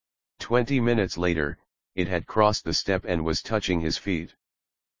 20 minutes later, it had crossed the step and was touching his feet.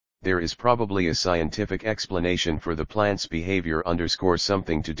 There is probably a scientific explanation for the plant's behavior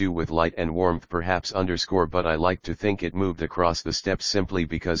something to do with light and warmth perhaps but I like to think it moved across the steps simply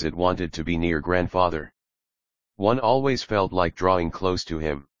because it wanted to be near grandfather. One always felt like drawing close to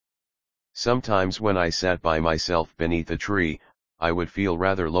him. Sometimes when I sat by myself beneath a tree, I would feel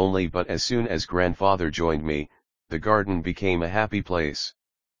rather lonely, but as soon as grandfather joined me, the garden became a happy place.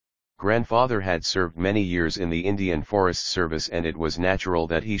 Grandfather had served many years in the Indian Forest Service and it was natural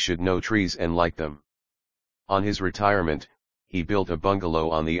that he should know trees and like them. On his retirement, he built a bungalow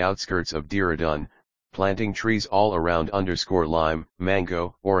on the outskirts of Dehradun, planting trees all around lime,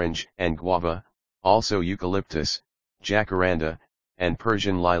 mango, orange, and guava, also eucalyptus, jacaranda, and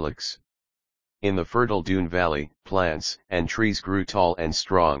Persian lilacs. In the fertile Doon Valley, plants and trees grew tall and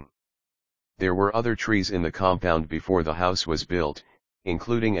strong. There were other trees in the compound before the house was built,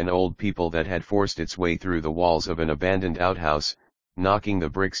 including an old peepal that had forced its way through the walls of an abandoned outhouse, knocking the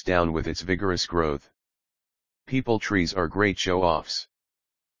bricks down with its vigorous growth. Peepal trees are great show-offs.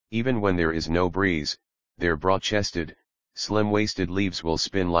 Even when there is no breeze, their broad-chested, slim-waisted leaves will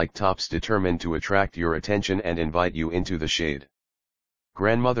spin like tops determined to attract your attention and invite you into the shade.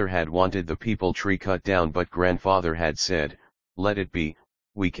 Grandmother had wanted the peepal tree cut down, but grandfather had said, "Let it be,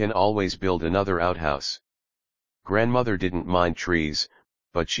 we can always build another outhouse." Grandmother didn't mind trees,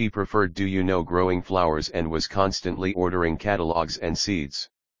 but she preferred growing flowers and was constantly ordering catalogs and seeds.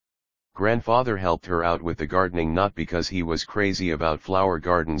 Grandfather helped her out with the gardening not because he was crazy about flower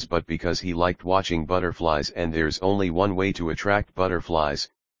gardens but because he liked watching butterflies, and there's only one way to attract butterflies,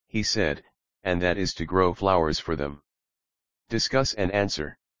 he said, and that is to grow flowers for them. Discuss and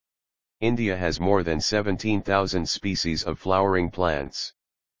answer. India has more than 17,000 species of flowering plants.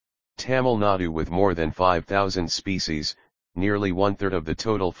 Tamil Nadu, with more than 5,000 species, nearly one-third of the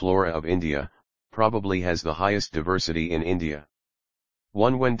total flora of India, probably has the highest diversity in India.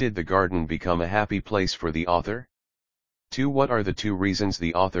 1. When did the garden become a happy place for the author? 2. What are the 2 reasons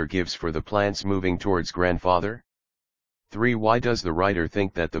the author gives for the plants moving towards grandfather? 3. Why does the writer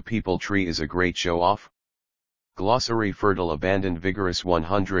think that the peepal tree is a great show-off? Glossary: fertile, abandoned, vigorous.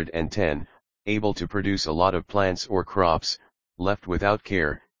 110, able to produce a lot of plants or crops, left without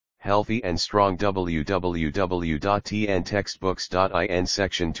care, healthy and strong. www.tntextbooks.in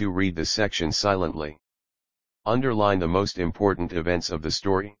Section 2. Read the section silently. Underline the most important events of the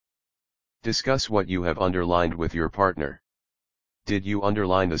story. Discuss what you have underlined with your partner. Did you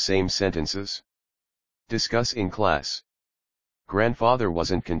underline the same sentences? Discuss in class. Grandfather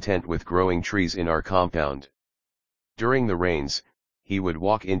wasn't content with growing trees in our compound. During the rains, he would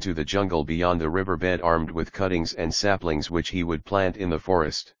walk into the jungle beyond the riverbed armed with cuttings and saplings which he would plant in the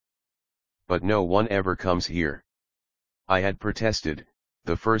forest. But no one ever comes here. I had protested,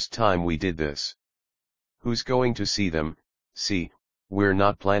 the first time we did this. Who's going to see them? See, we're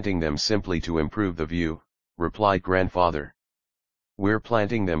not planting them simply to improve the view, replied grandfather. We're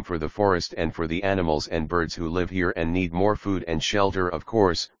planting them for the forest and for the animals and birds who live here and need more food and shelter. Of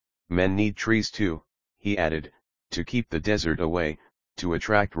course, men need trees too, he added, to keep the desert away, to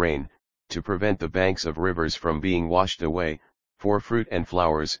attract rain, to prevent the banks of rivers from being washed away, for fruit and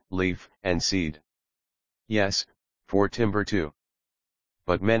flowers, leaf and seed. Yes, for timber too.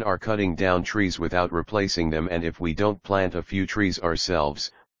 but men are cutting down trees without replacing them, and if we don't plant a few trees ourselves,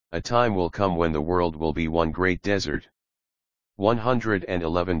 a time will come when the world will be one great desert.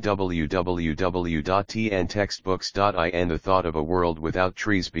 111 www.tntextbooks.in The thought of a world without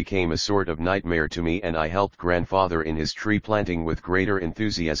trees became a sort of nightmare to me, and I helped grandfather in his tree planting with greater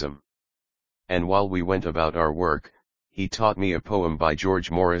enthusiasm. And while we went about our work, he taught me a poem by George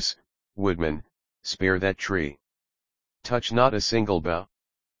Morris, Woodman, "Spare that tree. Touch not a single bough.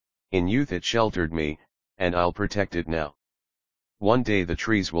 In youth it sheltered me, and I'll protect it now. One day the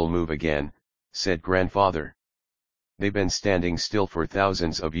trees will move again," said grandfather. "They've been standing still for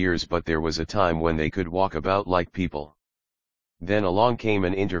thousands of years, but there was a time when they could walk about like people. Then along came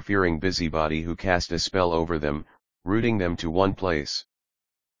an interfering busybody who cast a spell over them, rooting them to one place.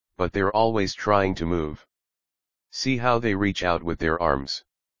 But they're always trying to move. See how they reach out with their arms.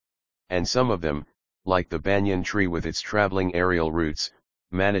 And some of them, like the banyan tree with its traveling aerial roots,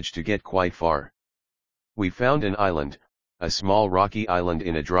 manage to get quite far. We found an island, a small rocky island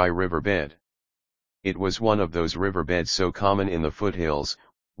in a dry riverbed. It was one of those riverbeds so common in the foothills,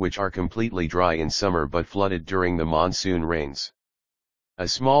 which are completely dry in summer but flooded during the monsoon rains. A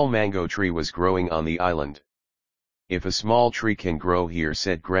small mango tree was growing on the island. If a small tree can grow here,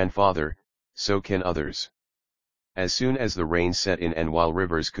 said grandfather, so can others. As soon as the rain set in and while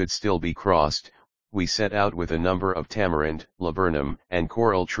rivers could still be crossed, we set out with a number of tamarind, laburnum, and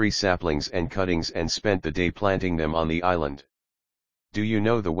coral tree saplings and cuttings and spent the day planting them on the island. Do you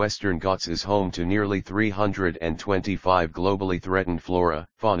know the Western Ghats is home to nearly 325 globally threatened flora,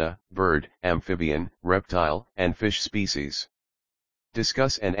 fauna, bird, amphibian, reptile, and fish species?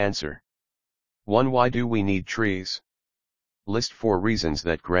 Discuss and answer. 1. Why do we need trees? List 4 reasons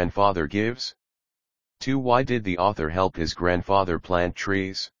that grandfather gives. 2. Why did the author help his grandfather plant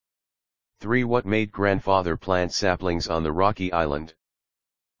trees? 3. What made grandfather plant saplings on the rocky island?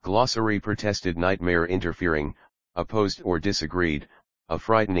 Glossary. Protested, nightmare, interfering, opposed or disagreed, a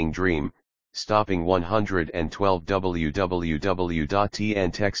frightening dream. Stopping 112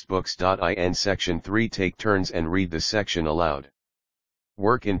 www.tntextbooks.in Section 3. Take turns and read the section aloud.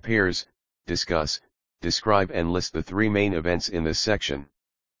 Work in pairs, discuss, describe and list the 3 main events in this section.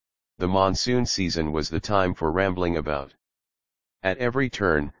 The monsoon season was the time for rambling about. At every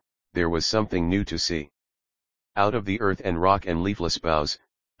turn, there was something new to see. Out of the earth and rock and leafless boughs,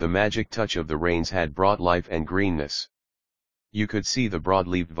 the magic touch of the rains had brought life and greenness. You could see the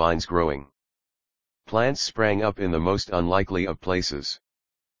broad-leaved vines growing. Plants sprang up in the most unlikely of places.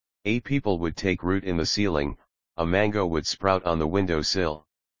 A people would take root in the ceiling, a mango would sprout on the window sill.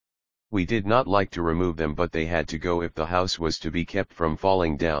 We did not like to remove them, but they had to go if the house was to be kept from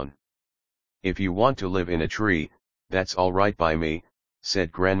falling down. If you want to live in a tree, that's all right by me,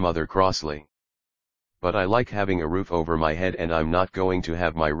 said grandmother crossly. But I like having a roof over my head, and I'm not going to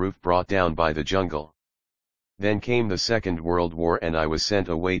have my roof brought down by the jungle. Then came the Second World War and I was sent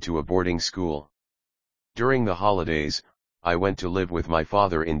away to a boarding school. During the holidays, I went to live with my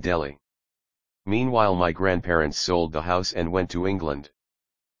father in Delhi. Meanwhile my grandparents sold the house and went to England.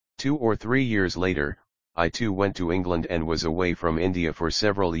 2 or 3 years later, I too went to England and was away from India for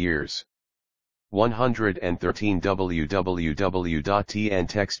several years. 113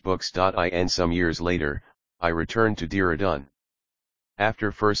 www.tntextbooks.in Some years later, I returned to Dehradun.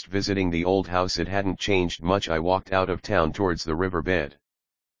 After first visiting the old house, it hadn't changed much. I walked out of town towards the riverbed.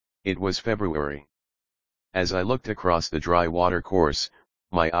 It was February. As I looked across the dry water course,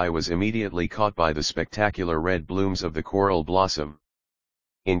 my eye was immediately caught by the spectacular red blooms of the coral blossom.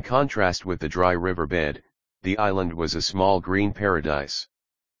 In contrast with the dry riverbed, the island was a small green paradise.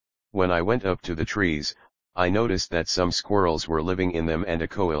 When I went up to the trees, I noticed that some squirrels were living in them, and a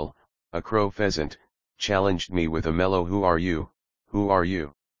quail, a crow pheasant, challenged me with a mellow "Who are you? Who are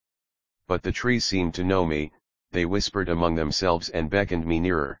you?" But the trees seemed to know me. They whispered among themselves and beckoned me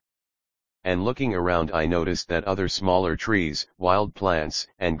nearer. And looking around, I noticed that other smaller trees, wild plants,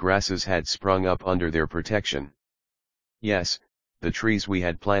 and grasses had sprung up under their protection. Yes, the trees we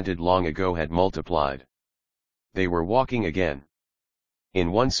had planted long ago had multiplied. They were walking again.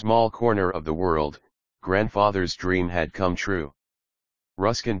 In one small corner of the world, grandfather's dream had come true.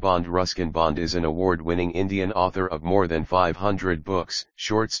 Ruskin Bond is an award-winning Indian author of more than 500 books,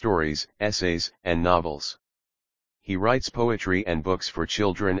 short stories, essays, and novels. He writes poetry and books for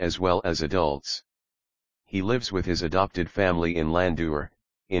children as well as adults. He lives with his adopted family in Landur,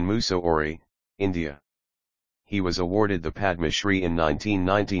 in Mussoorie, India. He was awarded the Padma Shri in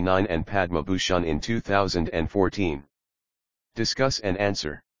 1999 and Padma Bhushan in 2014. Discuss and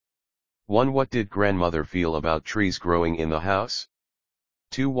answer. 1. What did grandmother feel about trees growing in the house?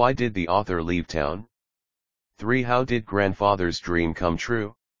 2. Why did the author leave town? 3. How did grandfather's dream come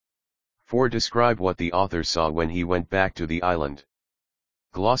true? 4. Describe what the author saw when he went back to the island.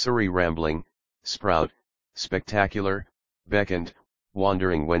 Glossary: rambling, sprout, spectacular, beckoned,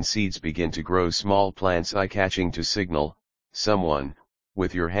 wandering. When seeds begin to grow, small plants eye-catching, to signal someone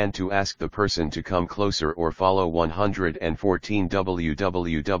with your hand to ask the person to come closer or follow. 114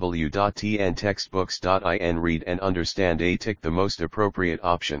 www.tntextbooks.in Read and understand. A. Tick the most appropriate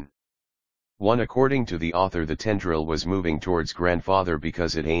option. 1. According to the author, the tendril was moving towards grandfather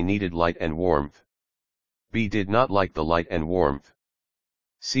because it A. needed light and warmth. B. Did not like the light and warmth.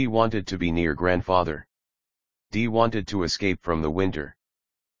 C. Wanted to be near grandfather. D. Wanted to escape from the winter.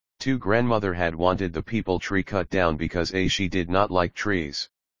 2. Grandmother had wanted the peepal tree cut down because A. She did not like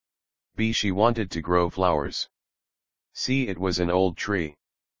trees. B. She wanted to grow flowers. C. It was an old tree.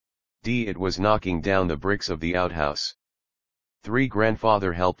 D. It was knocking down the bricks of the outhouse. 3.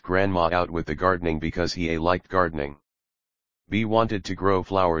 Grandfather helped grandma out with the gardening because he A. liked gardening. B. Wanted to grow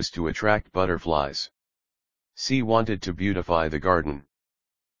flowers to attract butterflies. C. Wanted to beautify the garden.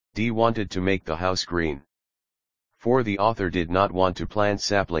 D. Wanted to make the house green. 4. The author did not want to plant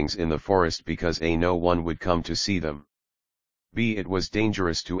saplings in the forest because A. no one would come to see them. B. It was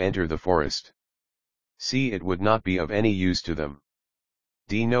dangerous to enter the forest. C. It would not be of any use to them.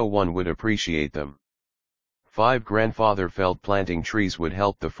 D. No one would appreciate them. 5. Grandfather felt planting trees would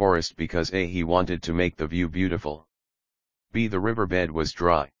help the forest because A. he wanted to make the view beautiful. B. The riverbed was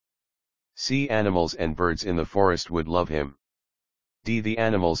dry. C. Animals and birds in the forest would love him. D. The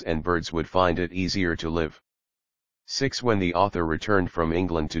animals and birds would find it easier to live. 6. When the author returned from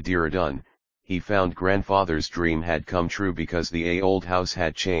England to Dehradun, he found grandfather's dream had come true because the A. old house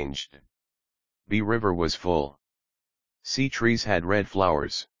had changed. B. River was full. C. Trees had red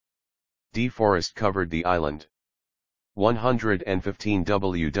flowers. D. Forest covered the island. 115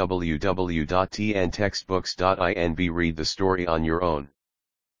 www.tntextbooks.in Read the story on your own.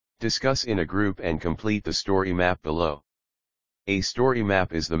 Discuss in a group and complete the story map below. A story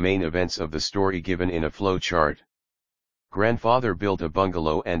map is the main events of the story given in a flow chart. Grandfather built a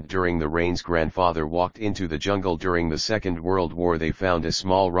bungalow, and during the rains grandfather walked into the jungle. During the Second World War they found a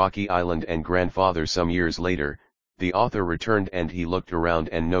small rocky island, and grandfather some years later, the author returned and he looked around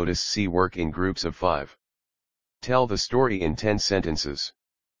and noticed C. work in groups of 5. Tell the story in 10 sentences.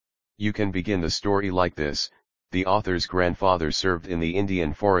 You can begin the story like this: the author's grandfather served in the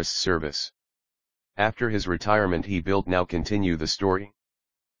Indian Forest Service. After his retirement he built. Now continue the story.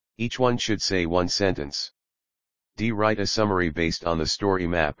 Each one should say 1 sentence. D. Write a summary based on the story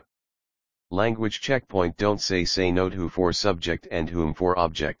map. Language checkpoint: don't say note who for subject and whom for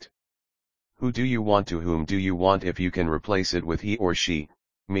object. Who do you want? To whom do you want? If you can replace it with he or she,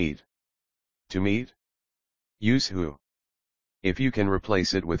 meet. To meet? Use who. If you can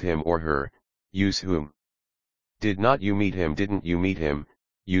replace it with him or her, use whom. Did not you meet him? Didn't you meet him?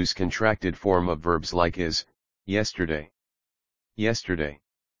 Use contracted form of verbs like is, yesterday. Yesterday.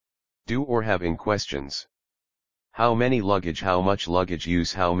 Do or have in questions. How many luggage? How much luggage?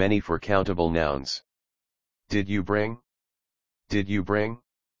 Use how many for countable nouns. Did you bring? Did you bring?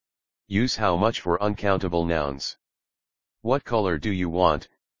 Use how much for uncountable nouns. What color do you want,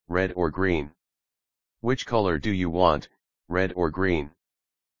 red or green? Which color do you want, red or green?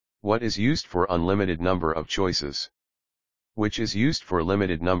 What is used for unlimited number of choices? Which is used for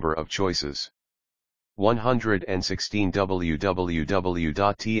limited number of choices? 116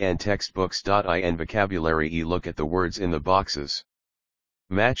 www.tntextbooks.in Vocabulary. Look at the words in the boxes.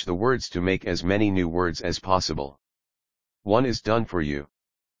 Match the words to make as many new words as possible. 1 is done for you.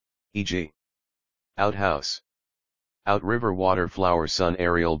 E.g. outhouse, outriver, water, flower, sun,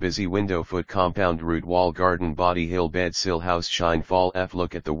 aerial, busy, window, foot, compound, root, wall, garden, body, hill, bed, sill, house, shine, fall. F.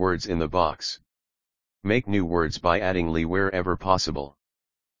 Look at the words in the box. Make new words by adding ly wherever possible.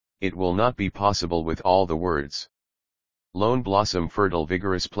 It will not be possible with all the words. Lone, blossom, fertile,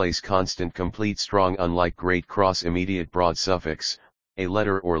 vigorous, place, constant, complete, strong, unlike, great, cross, immediate, broad. Suffix, a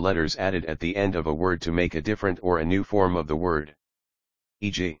letter or letters added at the end of a word to make a different or a new form of the word.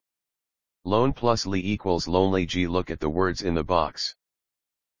 E.g. lone plus ly equals lonely. G. Look at the words in the box.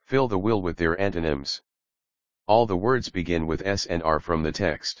 Fill the will with their antonyms. All the words begin with S and R from the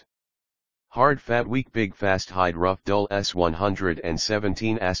text. Hard, fat, weak, big, fast, hide, rough, dull.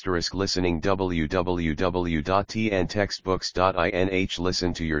 S117 * listening. www.tntextbooks.in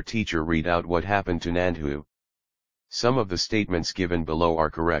Listen to your teacher read out what happened to Nandhu. Some of the statements given below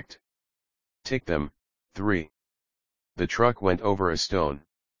are correct. Tick them. 3. The truck went over a stone.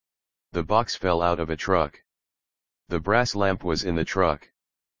 The box fell out of a truck. The brass lamp was in the truck.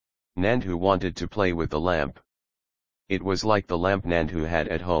 Nandhu wanted to play with the lamp. It was like the lamp Nandhu had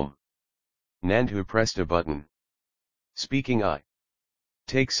at home. Nandhu pressed a button. Speaking I.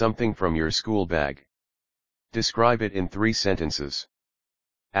 Take something from your school bag. Describe it in 3 sentences.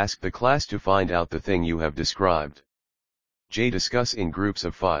 Ask the class to find out the thing you have described. J. Discuss in groups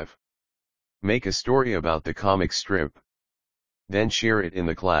of 5. Make a story about the comic strip. Then share it in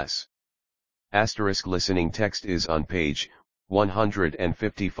the class. Asterisk listening text is on page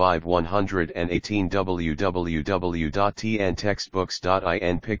 155-118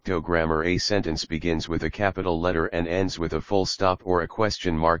 www.tntextbooks.in. Pictogrammar. A sentence begins with a capital letter and ends with a full stop or a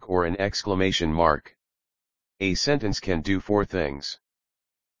question mark or an exclamation mark. A sentence can do 4 things.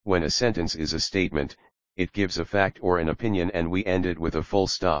 When a sentence is a statement, it gives a fact or an opinion and we end it with a full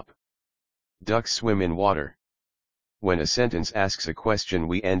stop. Ducks swim in water. When a sentence asks a question,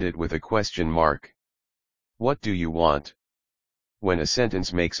 we end it with a question mark. What do you want? When a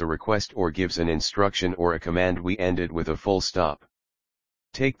sentence makes a request or gives an instruction or a command, we end it with a full stop.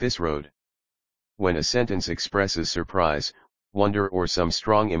 Take this road. When a sentence expresses surprise, wonder or some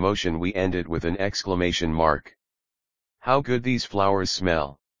strong emotion, we end it with an exclamation mark. How good these flowers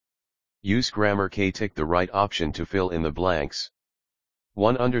smell. Use grammar K. Tick the right option to fill in the blanks.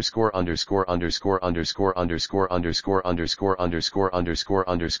 1 underscore underscore underscore underscore underscore underscore underscore underscore underscore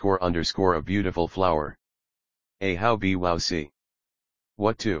underscore underscore a beautiful flower. A. How B. Wow. C.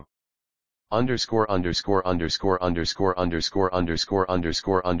 What to? Underscore underscore underscore underscore underscore underscore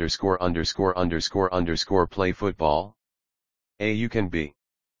underscore underscore underscore underscore underscore play football. A. You can be.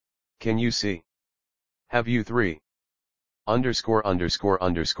 Can you see? Have you 3? Underscore underscore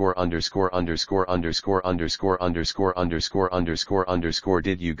underscore underscore underscore underscore underscore underscore underscore underscore underscore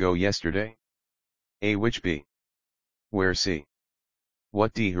did you go yesterday? A. Which B? Where C?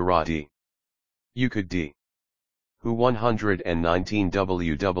 What D? Hurrah D. You could D. Who 119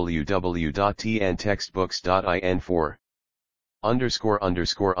 www.tntextbooks.in 4. Underscore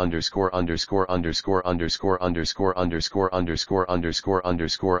underscore underscore underscore underscore underscore underscore underscore underscore underscore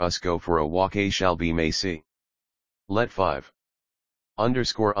underscore us go for a walk. A. Shall be may see. Let 5.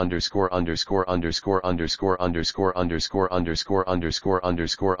 Underscore underscore underscore underscore underscore underscore underscore underscore underscore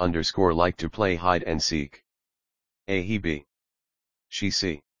underscore underscore like to play hide and seek. A. He B. She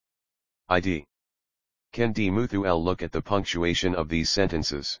C. I D. Can D. Muthu L. Look at the punctuation of these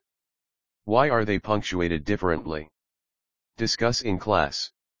sentences. Why are they punctuated differently? Discuss in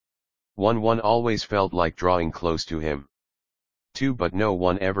class. 1. One always felt like drawing close to him. 2. But no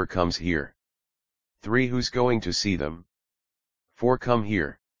one ever comes here. 3. Who's going to see them? 4. Come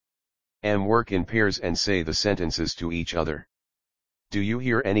here. M. Work in pairs and say the sentences to each other. Do you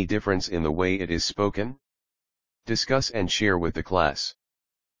hear any difference in the way it is spoken? Discuss and share with the class.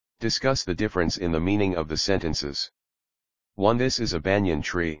 Discuss the difference in the meaning of the sentences. 1. This is a banyan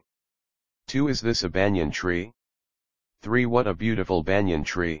tree. 2. Is this a banyan tree? 3. What a beautiful banyan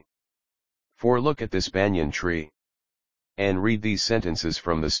tree. 4. Look at this banyan tree. And read these sentences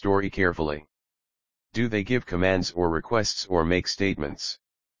from the story carefully. Do they give commands or requests or make statements?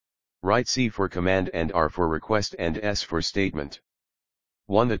 Write C for command and R for request and S for statement.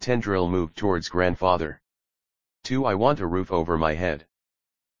 1. The tendril moved towards grandfather. 2. I want a roof over my head.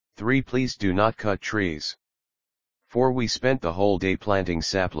 3. Please do not cut trees. 4. We spent the whole day planting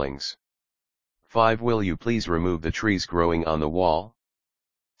saplings. 5. Will you please remove the trees growing on the wall?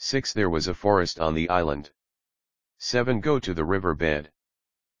 6. There was a forest on the island. 7. Go to the river bed.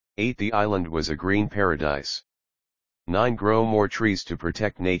 8. The island was a green paradise. 9. Grow more trees to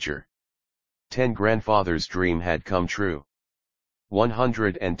protect nature. 10. Grandfather's dream had come true.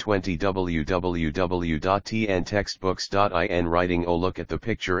 120 www.tntextbooks.in. Writing O. Look at the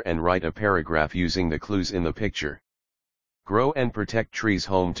picture and write a paragraph using the clues in the picture. Grow and protect trees,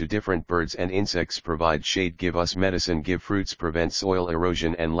 home to different birds and insects, provide shade, give us medicine, give fruits, prevent soil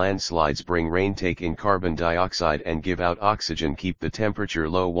erosion and landslides, bring rain, take in carbon dioxide and give out oxygen, keep the temperature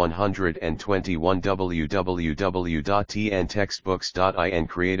low. 121 www.tntextbooks.in.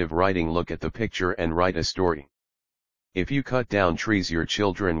 Creative writing. Look at the picture and write a story. If you cut down trees, your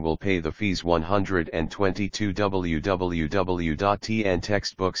children will pay the fees. 122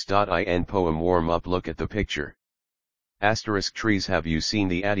 www.tntextbooks.in. Poem warm up. Look at the picture. Asterisk trees. Have you seen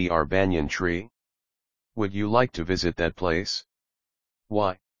the Adyar banyan tree? Would you like to visit that place?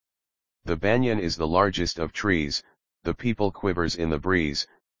 Why? The banyan is the largest of trees, the peepal quivers in the breeze,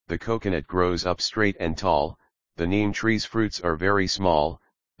 the coconut grows up straight and tall, the neem tree's fruits are very small,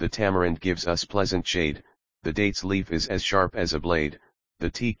 the tamarind gives us pleasant shade, the date's leaf is as sharp as a blade, the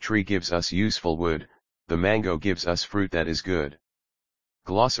teak tree gives us useful wood, the mango gives us fruit that is good.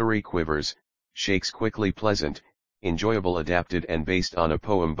 Glossary. Quivers, shakes quickly, pleasant, enjoyable, adapted and based on a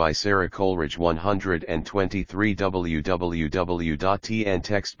poem by Sarah Coleridge. 123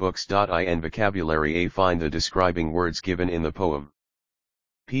 www.tntextbooks.in Vocabulary A. Find the describing words given in the poem.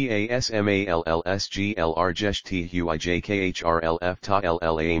 PASMALLSGLRGESTHUIJKHRLF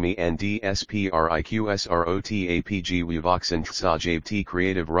TALLAME NDSPRIQSROTAPG Wevoxen TSAJT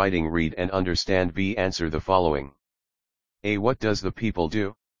Creative writing. Read and understand. B. Answer the following. A. What does the people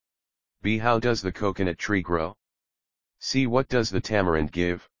do? B. How does the coconut tree grow? C. What does the tamarind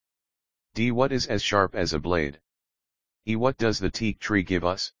give? D. What is as sharp as a blade? E. What does the teak tree give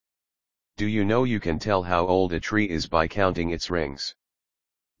us? Do you know you can tell how old a tree is by counting its rings?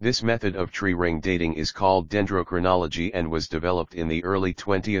 This method of tree ring dating is called dendrochronology and was developed in the early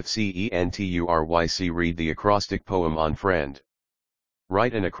 20th century. Read the acrostic poem on friend.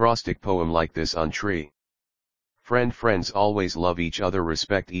 Write an acrostic poem like this on tree. Friend. Friends always love each other,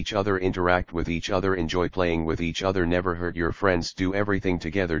 respect each other, interact with each other, enjoy playing with each other, never hurt your friends, do everything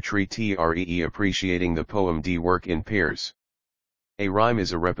together. Tree. Tree. Appreciating the poem. D. Work in pairs. A rhyme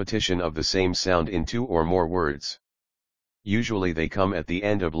is a repetition of the same sound in two or more words. Usually they come at the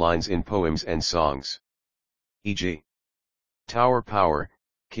end of lines in poems and songs. E.g. Tower power,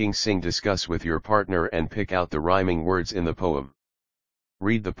 king sing. Discuss with your partner and pick out the rhyming words in the poem.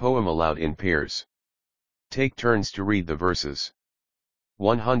 Read the poem aloud in pairs. Take turns to read the verses.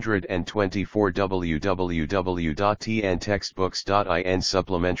 124 www.tntextbooks.in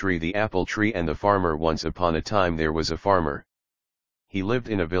Supplementary. The Apple Tree and the Farmer. Once upon a time there was a farmer. He lived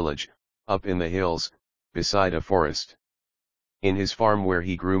in a village, up in the hills, beside a forest. In his farm, where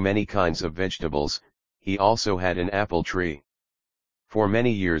he grew many kinds of vegetables, he also had an apple tree. For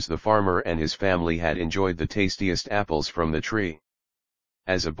many years the farmer and his family had enjoyed the tastiest apples from the tree.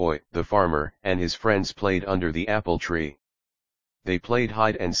 As a boy, the farmer and his friends played under the apple tree. They played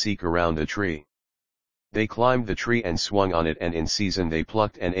hide and seek around the tree. They climbed the tree and swung on it, and in season they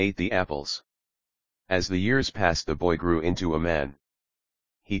plucked and ate the apples. As the years passed, the boy grew into a man.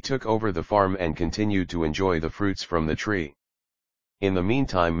 He took over the farm and continued to enjoy the fruits from the tree. In the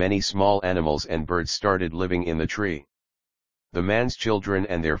meantime, many small animals and birds started living in the tree. The man's children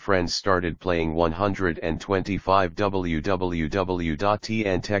and their friends started playing. 125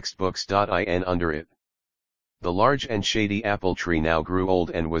 www.tntextbooks.in Under it. The large and shady apple tree now grew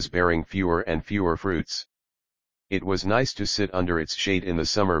old and was bearing fewer and fewer fruits. It was nice to sit under its shade in the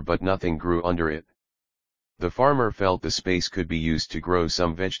summer, but nothing grew under it. The farmer felt the space could be used to grow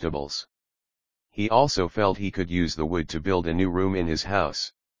some vegetables. He also felt he could use the wood to build a new room in his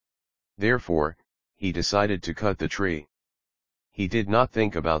house. Therefore, he decided to cut the tree. He did not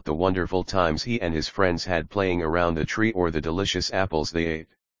think about the wonderful times he and his friends had playing around the tree or the delicious apples they ate.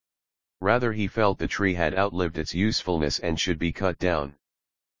 Rather, he felt the tree had outlived its usefulness and should be cut down.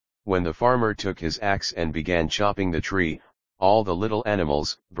 When the farmer took his axe and began chopping the tree, all the little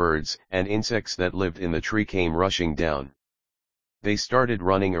animals, birds, and insects that lived in the tree came rushing down. They started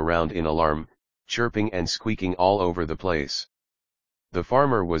running around in alarm, chirping and squeaking all over the place. The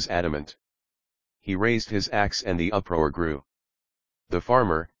farmer was adamant. He raised his axe and the uproar grew. The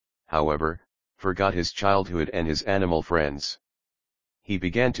farmer, however, forgot his childhood and his animal friends. He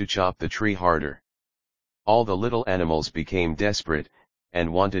began to chop the tree harder. All the little animals became desperate,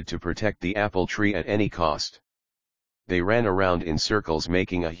 and wanted to protect the apple tree at any cost. They ran around in circles,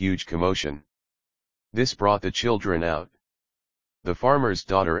 making a huge commotion. This brought the children out. The farmer's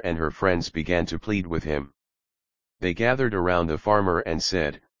daughter and her friends began to plead with him. They gathered around the farmer and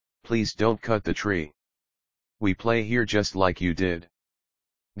said, "Please don't cut the tree. We play here just like you did.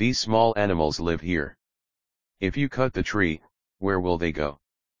 These small animals live here. If you cut the tree, where will they go?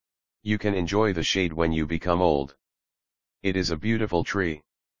 You can enjoy the shade when you become old. It is a beautiful tree."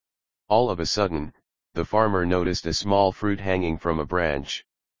 All of a sudden, the farmer noticed a small fruit hanging from a branch.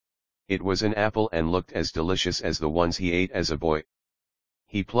 It was an apple and looked as delicious as the ones he ate as a boy.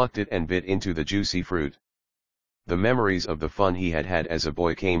 He plucked it and bit into the juicy fruit. The memories of the fun he had had as a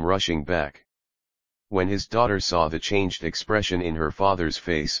boy came rushing back. When his daughter saw the changed expression in her father's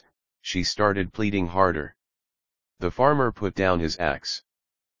face, she started pleading harder. The farmer put down his axe.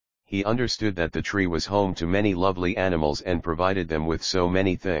 He understood that the tree was home to many lovely animals and provided them with so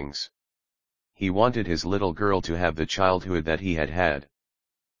many things. He wanted his little girl to have the childhood that he had had.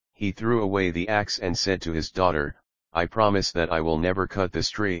 He threw away the axe and said to his daughter, "I promise that I will never cut this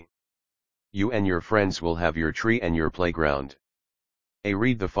tree. You and your friends will have your tree and your playground." A.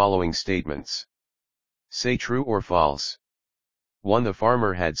 Read the following statements. Say true or false. 1. The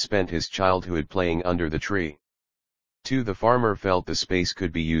farmer had spent his childhood playing under the tree. 2. The farmer felt the space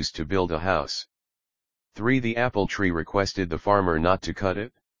could be used to build a house. 3. The apple tree requested the farmer not to cut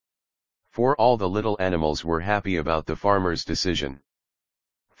it. 4. All the little animals were happy about the farmer's decision.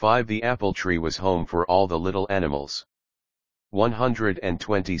 5. The apple tree was home for all the little animals.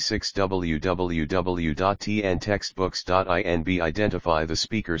 126 www.tntextbooks.inb Identify the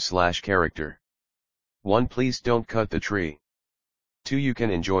speaker/character. 1. Please don't cut the tree. 2. You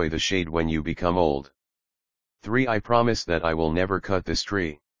can enjoy the shade when you become old. 3. I promise that I will never cut this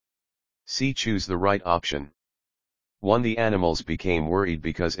tree. C. Choose the right option. 1. The animals became worried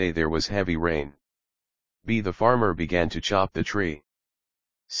because A. There was heavy rain. B. The farmer began to chop the tree.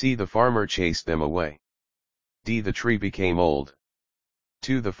 C. The farmer chased them away. D. The tree became old.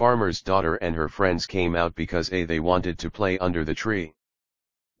 2. The farmer's daughter and her friends came out because A. They wanted to play under the tree.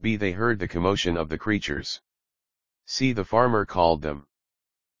 B. They heard the commotion of the creatures. C. The farmer called them.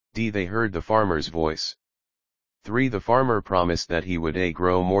 D. They heard the farmer's voice. 3. The farmer promised that he would A.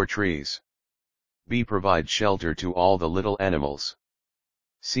 Grow more trees. B. Provide shelter to all the little animals.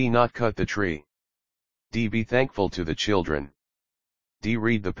 C. Not cut the tree. D. Be thankful to the children. D.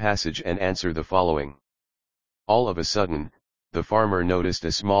 Read the passage and answer the following. All of a sudden, the farmer noticed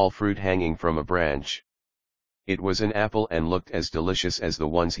a small fruit hanging from a branch. It was an apple and looked as delicious as the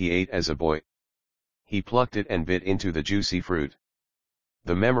ones he ate as a boy. He plucked it and bit into the juicy fruit.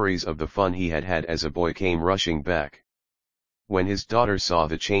 The memories of the fun he had had as a boy came rushing back. When his daughter saw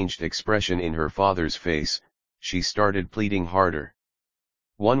the changed expression in her father's face, she started pleading harder.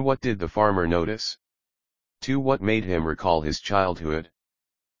 1. What did the farmer notice? 2. What made him recall his childhood?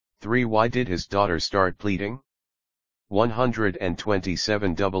 3. Why did his daughter start pleading?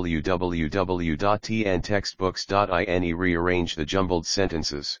 127 www.tntextbooks.ine Rearrange the jumbled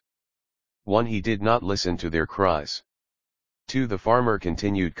sentences. 1. He did not listen to their cries. 2. The farmer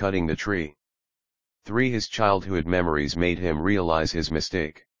continued cutting the tree. 3. His childhood memories made him realize his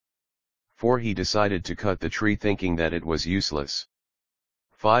mistake. 4. He decided to cut the tree thinking that it was useless.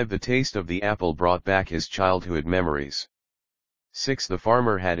 5. The taste of the apple brought back his childhood memories. 6. The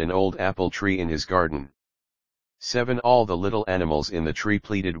farmer had an old apple tree in his garden. 7. All the little animals in the tree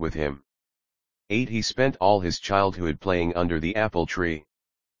pleaded with him. 8. He spent all his childhood playing under the apple tree.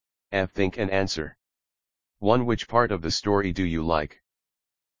 F. Think and answer. 1. Which part of the story do you like?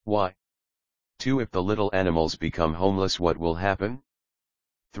 Why? 2. If the little animals become homeless, what will happen?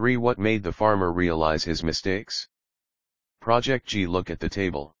 3. What made the farmer realize his mistakes? Project G. Look at the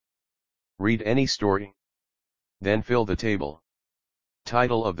table. Read any story. Then fill the table.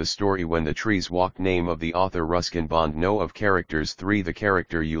 Title of the story: When the Trees Walked. Name of the author: Ruskin Bond. Know of characters. 3. The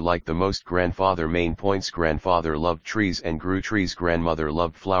character you like the most. Grandfather. Main points: grandfather loved trees and grew trees. Grandmother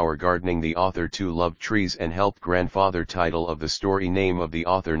loved flower gardening. The author too loved trees and helped grandfather. Title of the story. Name of the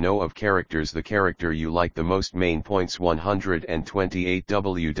author. Know of characters. The character you like the most. Main points: 128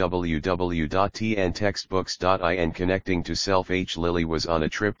 www.tntextbooks.in Connecting to self. H. Lily was on a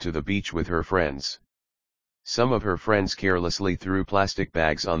trip to the beach with her friends. Some of her friends carelessly threw plastic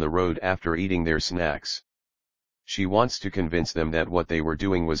bags on the road after eating their snacks. She wants to convince them that what they were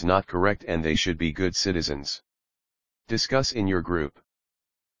doing was not correct and they should be good citizens. Discuss in your group.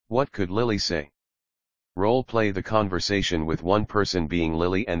 What could Lily say? Role play the conversation with one person being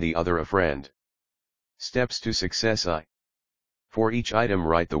Lily and the other a friend. Steps to success. I. For each item,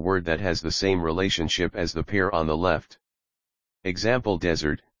 write the word that has the same relationship as the pair on the left. Example: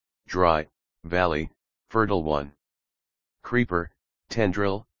 desert, dry, valley, fertile. 1. Creeper,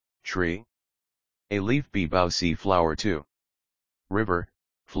 tendril, tree. A leaf. B. Bough. C. Flower. 2. River,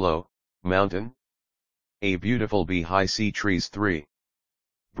 flow, mountain. A. Beautiful. B. High. C. Trees. 3.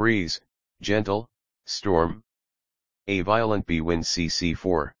 Breeze, gentle, storm. A. Violent. B. Wind. C.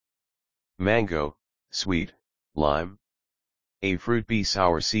 C4. Mango, sweet, lime. A. Fruit. B.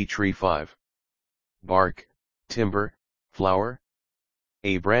 Sour. C. Tree. 5. Bark, timber, flower.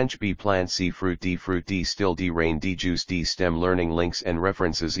 A. Branch. B. Plant. C. Fruit. D. Fruit. D. Still. D. Rain. D. Juice. D. Stem. Learning links and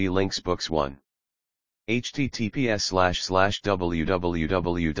references. E. Links. Books. 1.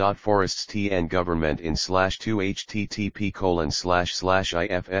 https://www.foreststngovernmentin/2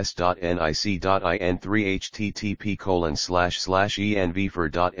 http://ifs.nic.in 3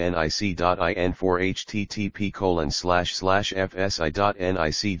 http://envfer.nic.in 4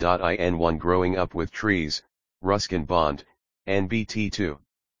 http://fsi.nic.in 1 Growing Up with Trees, Ruskin Bond, NBT 2.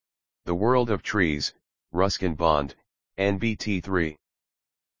 The World of Trees, Ruskin Bond, NBT 3.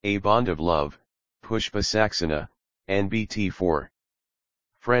 A Bond of Love, Pushpa Saxena, NBT 4.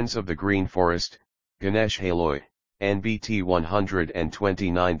 Friends of the Green Forest, Ganesh Haloy, NBT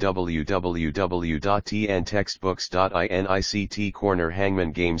 129 www.tntextbooks.in ICT Corner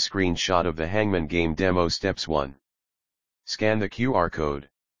Hangman Game Screenshot of the Hangman Game demo. Steps 1. Scan the QR code.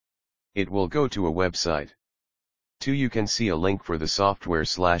 It will go to a website.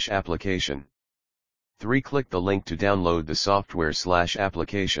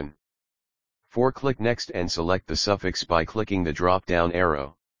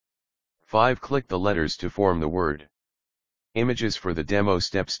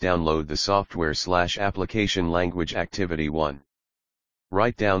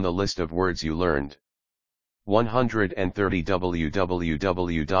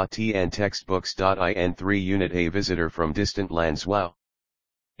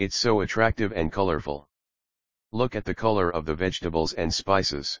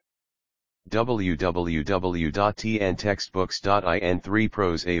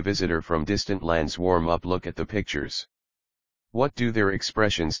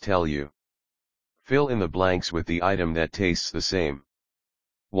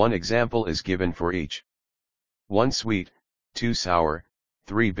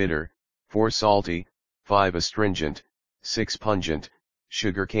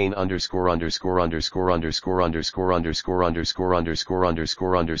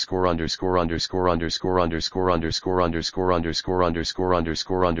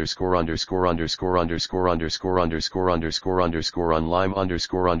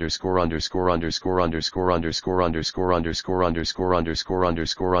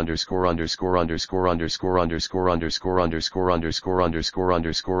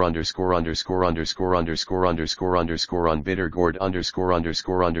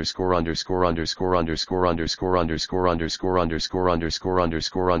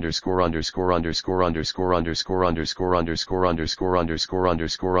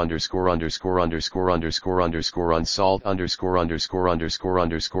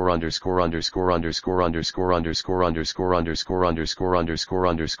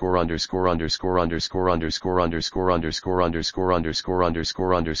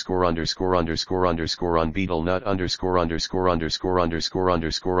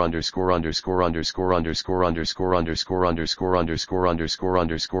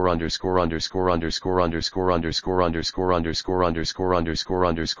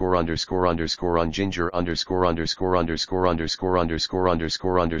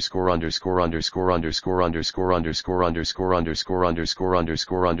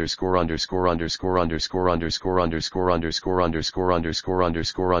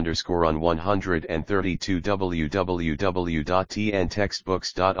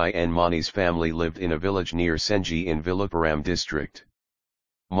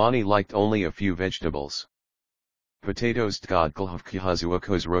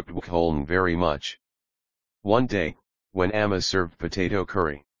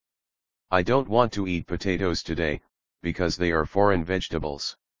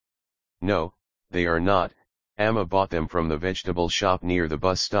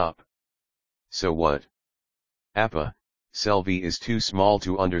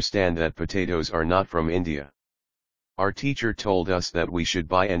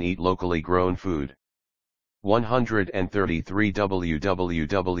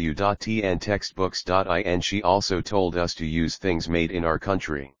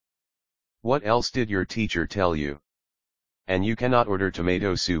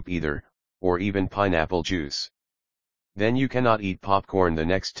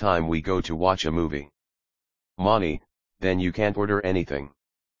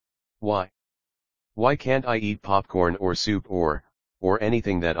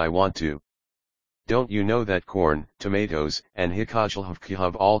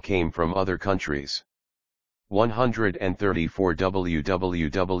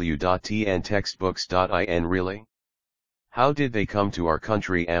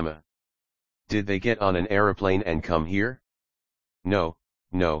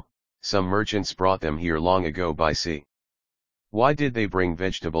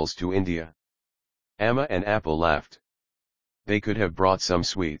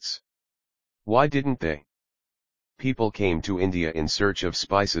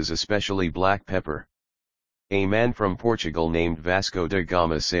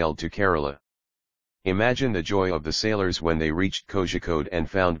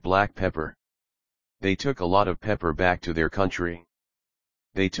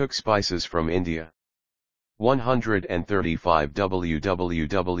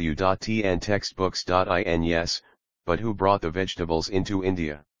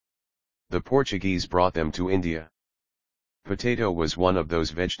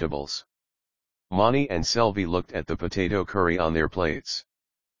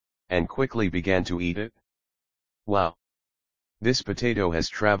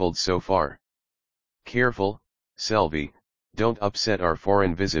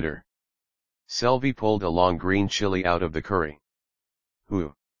 Selvi pulled a long green chili out of the curry.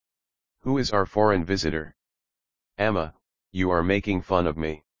 Who is our foreign visitor? Amma, you are making fun of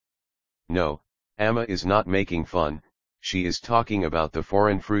me. No, Amma is not making fun, she is talking about the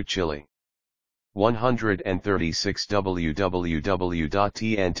foreign fruit chili. 136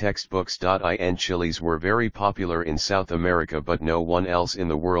 www.tntextbooks.in Chilies were very popular in South America, but no one else in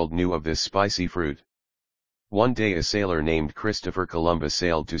the world knew of this spicy fruit. One day a sailor named Christopher Columbus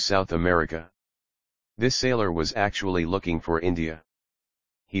sailed to South America. This sailor was actually looking for India.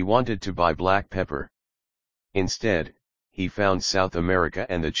 He wanted to buy black pepper. Instead, he found South America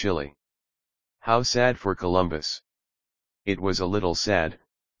and the chili. How sad for Columbus. It was a little sad,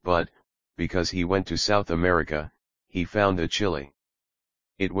 but, because he went to South America, he found the chili.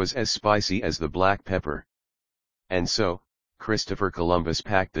 It was as spicy as the black pepper. And so, Christopher Columbus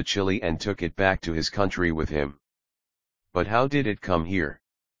packed the chili and took it back to his country with him. But how did it come here?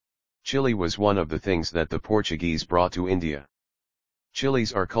 Chili was one of the things that the Portuguese brought to India.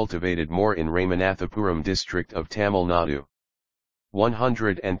 Chilies are cultivated more in Ramanathapuram district of Tamil Nadu.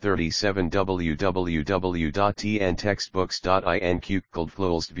 137 www.tntextbooks.in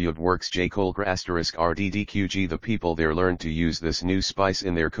Kuldflulstvud works J Kolkra *RDDQG. The people there learned to use this new spice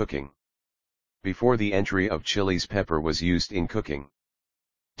in their cooking. Before the entry of chilies, pepper was used in cooking.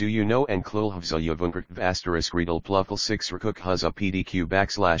 Do you know en klulhavza yavunkrtv *readal pluffle 6 rcook huzza pdq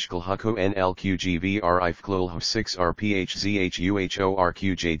 /klhuko nlqgvr if klulhav 6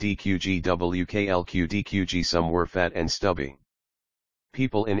 rphzhuhorqjdqgwklqdqg. Some were fat and stubby.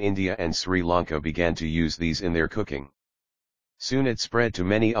 People in India and Sri Lanka began to use these in their cooking. Soon it spread to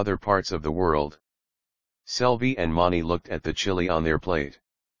many other parts of the world. Selvi and Mani looked at the chili on their plate.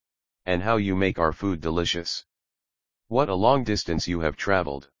 And how you make our food delicious. What a long distance you have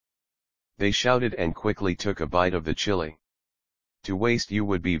traveled. They shouted and quickly took a bite of the chili. To waste you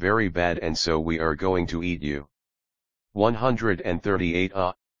would be very bad, and so we are going to eat you. 138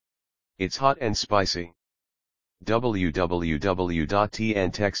 It's hot and spicy.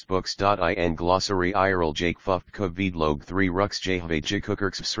 www.tntextbooks.in Glossary Iral Jake Fuftkov Vidlog 3 Rux Jahve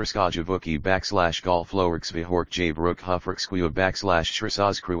Jikukerks Srskajavuki /Golflorks Vihork Jabruk Hufferksquia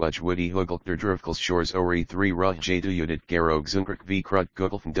 /Shrisazkruaj Woody Hugelkter Drivkals Shores Ori 3 Ruh Jaduyudit Garog Zunkruk V Krut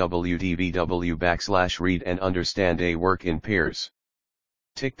Gugelfn WDVW /read and understand a work in pairs.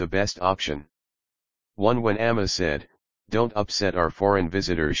 Tick the best option. 1. When Amma said, "Don't upset our foreign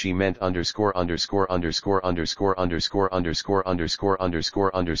visitor," she meant underscore underscore underscore underscore underscore underscore underscore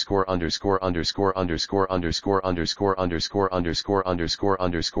underscore underscore underscore underscore underscore underscore underscore underscore underscore underscore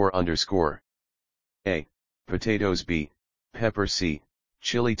underscore underscore. A. Potatoes. B. Pepper. C.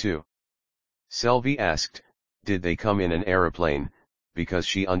 Chili. 2. Selvi asked, "Did they come in an aeroplane?" Because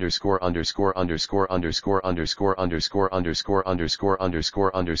she underscore underscore underscore underscore underscore underscore underscore underscore underscore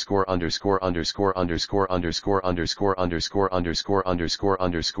underscore underscore underscore underscore underscore underscore underscore underscore underscore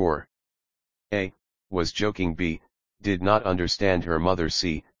underscore. A. Was joking. B. Did not understand her mother.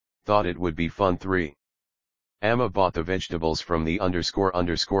 C. Thought it would be fun. 3. Amma bought the vegetables from the underscore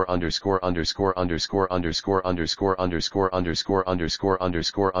underscore underscore underscore underscore underscore underscore underscore underscore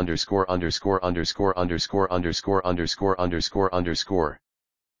underscore underscore underscore underscore underscore underscore underscore underscore underscore underscore.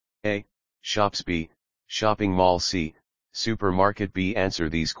 A. Shops. B. Shopping mall. C. Supermarket. B. Answer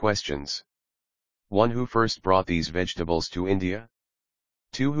these questions. 1. Who first brought these vegetables to India?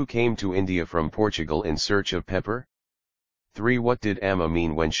 2. Who came to India from Portugal in search of pepper? 3. What did Amma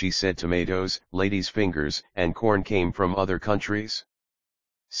mean when she said tomatoes, ladies' fingers, and corn came from other countries?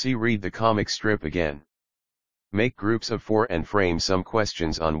 C. Read the comic strip again. Make groups of 4 and frame some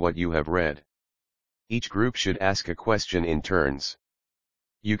questions on what you have read. Each group should ask a question in turns.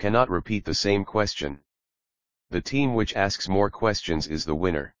 You cannot repeat the same question. The team which asks more questions is the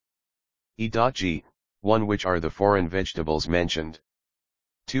winner. E.G. 1. Which are the foreign vegetables mentioned?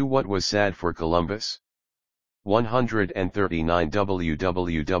 2. What was sad for Columbus? 139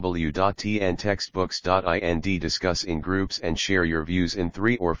 www.tntextbooks.in Discuss in groups and share your views in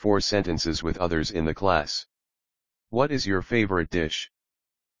 3 or 4 sentences with others in the class. What is your favorite dish?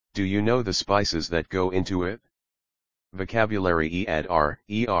 Do you know the spices that go into it? Vocabulary: add r,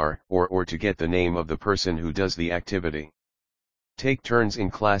 or to get the name of the person who does the activity. Take turns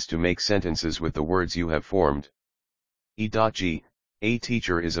in class to make sentences with the words you have formed. E.G. A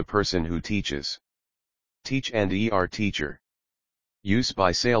teacher is a person who teaches. Teach and teacher. Use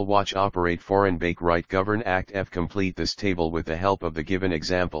by sale watch operate foreign bake write govern act F. Complete this table with the help of the given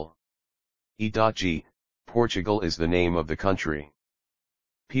example. E.G. Portugal is the name of the country.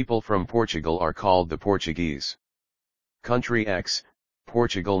 People from Portugal are called the Portuguese. Country X,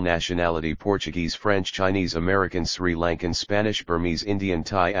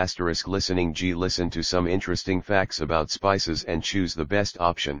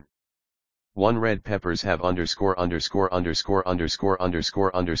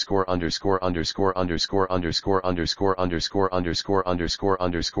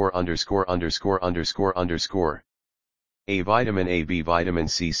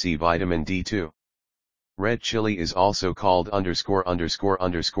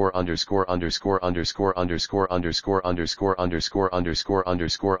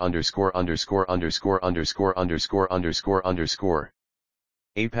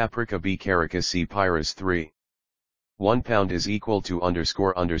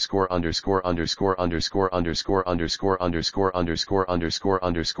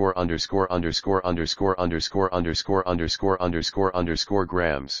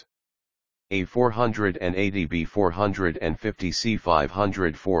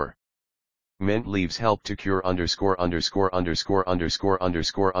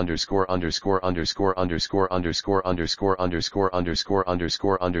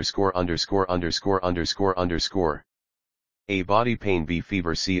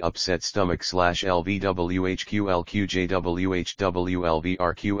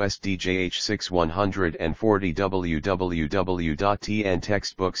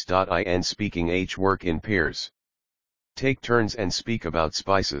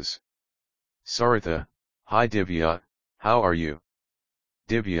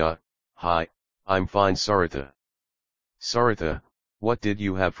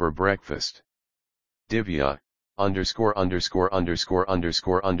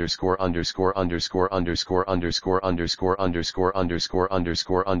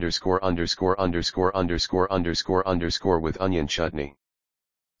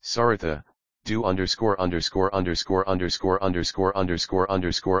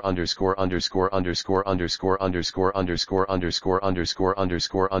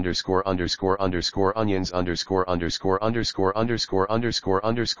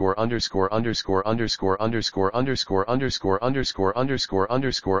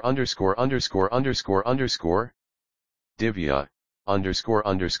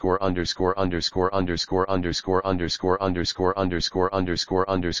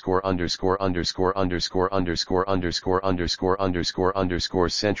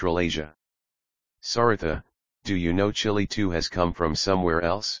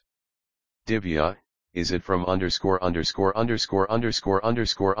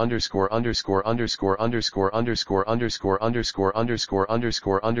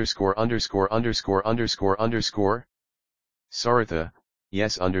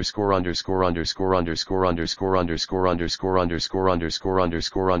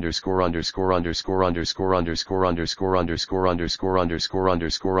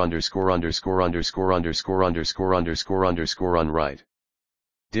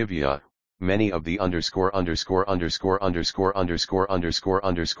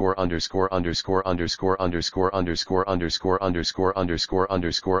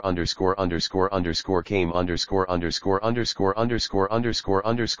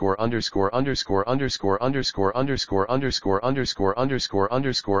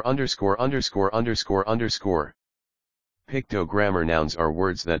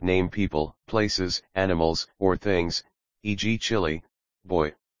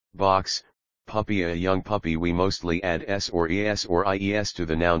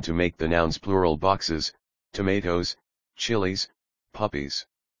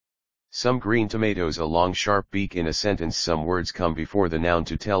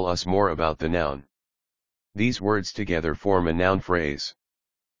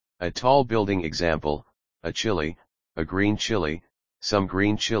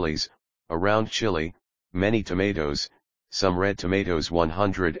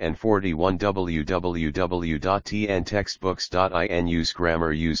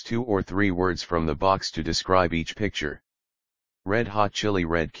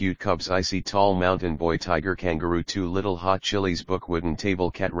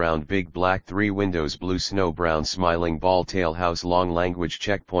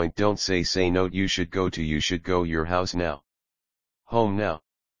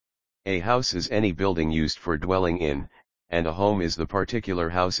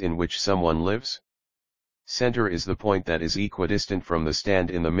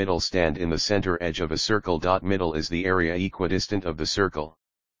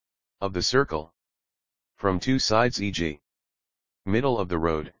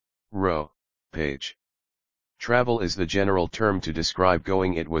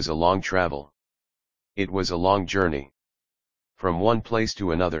 From one place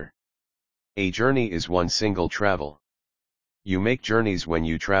to another. A journey is one single travel. You make journeys when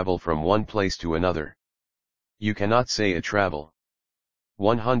you travel from one place to another. You cannot say a travel.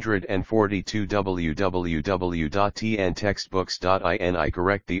 142 www.tntextbooks.ini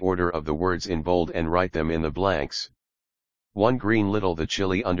correct the order of the words in bold and write them in the blanks. 1 Green Little the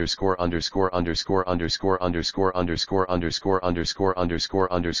chili underscore underscore underscore underscore underscore underscore underscore underscore underscore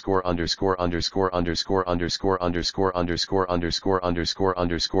underscore underscore underscore underscore underscore underscore underscore underscore underscore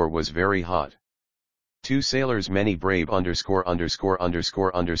underscore was very hot. 2 Sailors many brave underscore underscore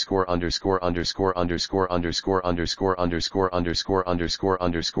underscore underscore underscore underscore underscore underscore underscore underscore underscore underscore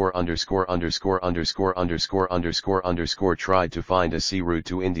underscore underscore underscore underscore underscore underscore underscore tried to find a sea route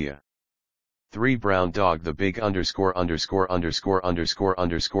to India. 3 Brown Dog the big underscore underscore underscore underscore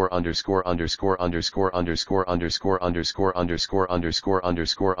underscore underscore underscore underscore underscore underscore underscore underscore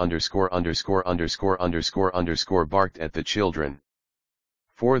underscore underscore underscore underscore underscore underscore underscore barked at the children.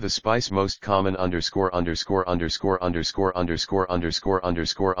 4 The spice most common underscore underscore underscore underscore underscore underscore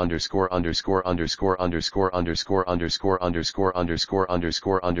underscore underscore underscore underscore underscore underscore underscore underscore underscore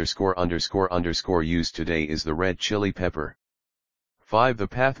underscore underscore underscore underscore used today is the red chili pepper. 5 The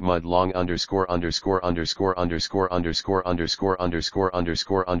path mud long underscore underscore underscore underscore underscore underscore underscore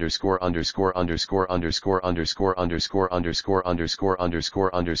underscore underscore underscore underscore underscore underscore underscore underscore underscore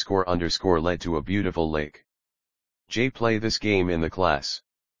underscore underscore underscore led to a beautiful lake. J Play this game in the class.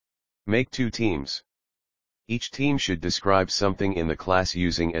 Make 2 teams. Each team should describe something in the class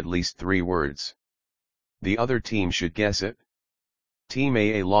using at least 3 words. The other team should guess it. Team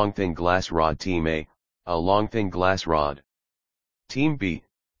A long thin glass rod. Team A long thin glass rod. Team B,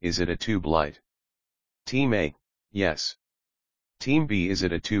 is it a tube light? Team A, yes. Team B, is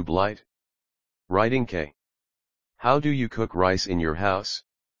it a tube light? Writing K. How do you cook rice in your house?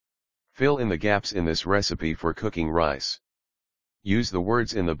 Fill in the gaps in this recipe for cooking rice. Use the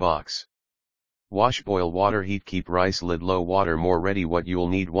words in the box. Wash, boil water, heat, keep rice lid low, water more ready. What you'll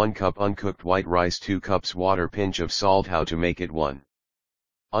need: 1 cup uncooked white rice, 2 cups water, pinch of salt. How to make it: 1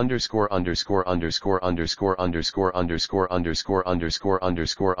 underscore underscore underscore underscore underscore underscore underscore underscore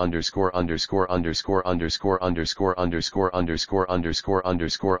underscore underscore underscore underscore underscore underscore underscore underscore underscore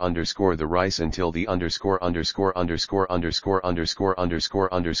underscore underscore the rice until the underscore underscore underscore underscore underscore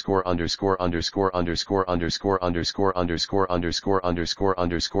underscore underscore underscore underscore underscore underscore underscore underscore underscore underscore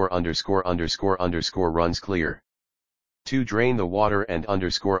underscore underscore underscore underscore runs clear. 2 Drain the water and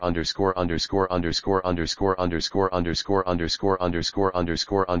underscore underscore underscore underscore underscore underscore underscore underscore underscore underscore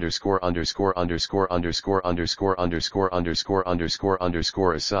underscore underscore underscore underscore underscore underscore underscore underscore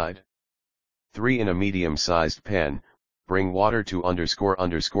underscore aside. 3 In a medium-sized pan, bring water to underscore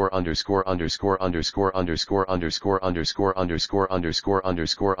underscore underscore underscore underscore underscore underscore underscore underscore underscore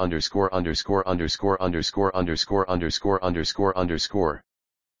underscore underscore underscore underscore underscore underscore underscore underscore underscore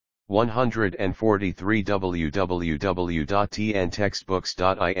 143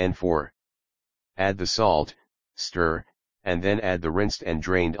 www.tntextbooks.in 4. Add the salt, stir, and then add the rinsed and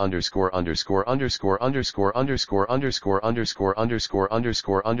drained underscore underscore underscore underscore underscore underscore underscore underscore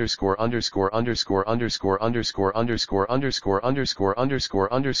underscore underscore underscore underscore underscore underscore underscore underscore underscore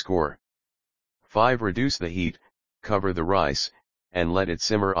underscore underscore 5 Reduce the heat, cover the rice, and let it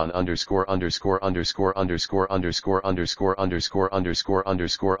simmer on underscore underscore underscore underscore underscore underscore underscore underscore underscore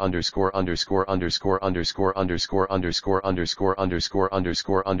underscore underscore underscore underscore underscore underscore underscore underscore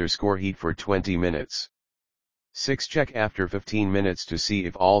underscore underscore heat for 20 minutes. 6 Check after 15 minutes to see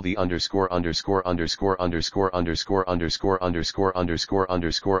if all the underscore underscore underscore underscore underscore underscore underscore underscore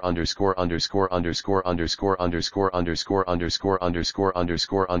underscore underscore underscore underscore underscore underscore underscore underscore underscore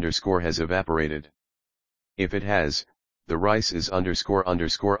underscore underscore has evaporated. If it has, the rice is underscore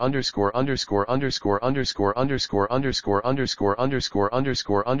underscore underscore underscore underscore underscore underscore underscore underscore underscore underscore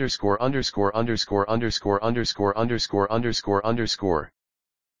underscore underscore underscore underscore underscore underscore underscore underscore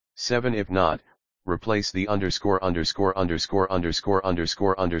 7 If not, replace the underscore underscore underscore underscore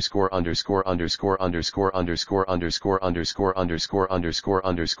underscore underscore underscore underscore underscore underscore underscore underscore underscore underscore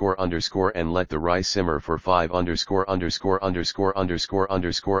underscore underscore and let the rice simmer for 5 underscore underscore underscore underscore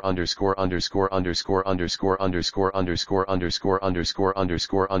underscore underscore underscore underscore underscore underscore underscore underscore underscore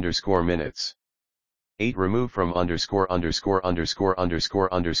underscore underscore minutes. 8 Remove from underscore underscore underscore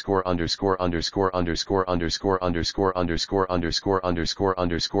underscore underscore underscore underscore underscore underscore underscore underscore underscore underscore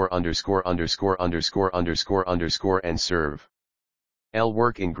underscore underscore underscore underscore underscore underscore and serve. L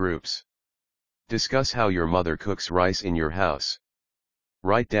Work in groups. Discuss how your mother cooks rice in your house.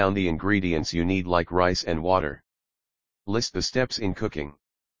 Write down the ingredients you need like rice and water. List the steps in cooking.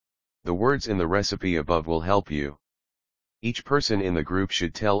 The words in the recipe above will help you. Each person in the group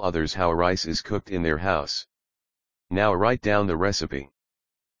should tell others how rice is cooked in their house. Now write down the recipe.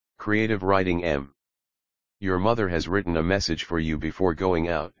 Creative writing M. Your mother has written a message for you before going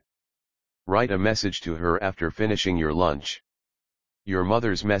out. Write a message to her after finishing your lunch. Your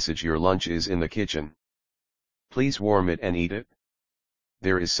mother's message: your lunch is in the kitchen. Please warm it and eat it.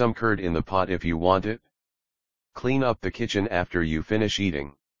 There is some curd in the pot if you want it. Clean up the kitchen after you finish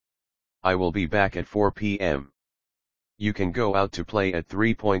eating. I will be back at 4 p.m. You can go out to play at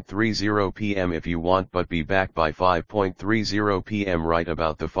 3:30 p.m. if you want, but be back by 5:30 p.m. Write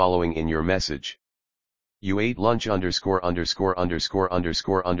about the following in your message. You ate lunch underscore underscore underscore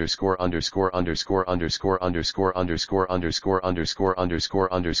underscore underscore underscore underscore underscore underscore underscore underscore underscore underscore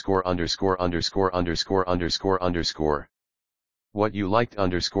underscore underscore underscore underscore underscore underscore. What you liked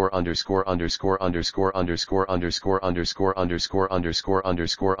underscore underscore underscore underscore underscore underscore underscore underscore underscore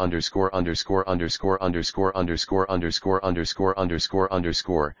underscore underscore underscore underscore underscore underscore underscore underscore underscore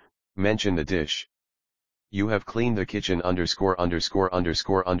underscore. Mention the dish. You have cleaned the kitchen underscore underscore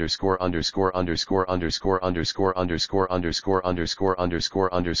underscore underscore underscore underscore underscore underscore underscore underscore underscore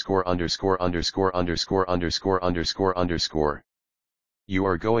underscore underscore underscore underscore underscore underscore underscore underscore. You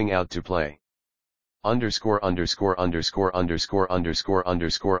are going out to play. Underscore underscore underscore underscore underscore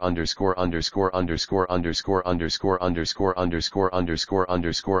underscore underscore underscore underscore underscore underscore underscore underscore underscore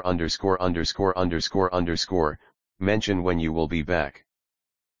underscore underscore underscore underscore underscore. Mention when you will be back.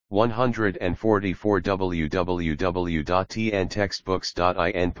 144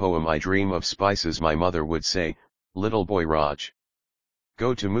 www.tntextbooks.in Poem. I dream of spices, my mother would say, little boy Raj.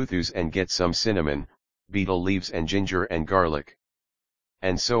 Go to Muthu's and get some cinnamon, betel leaves and ginger and garlic.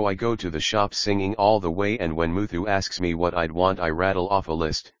 And so I go to the shop singing all the way, and when Muthu asks me what I'd want, I rattle off a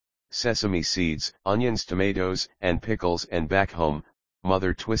list: sesame seeds, onions, tomatoes, and pickles. And back home,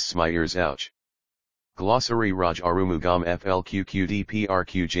 mother twists my ears. Ouch. Glossary: Raj Arumugam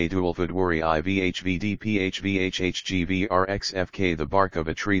FLQQDPRQJ Dualfudwari IVHVDPHVHHGVRXFK. The bark of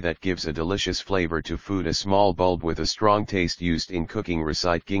a tree that gives a delicious flavor to food, a small bulb with a strong taste used in cooking.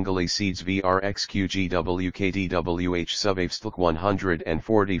 Recite Gingali seeds VRXQGWKDWH Subavstlk.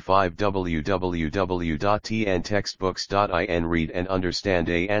 145 www.tntextbooks.in Read and understand.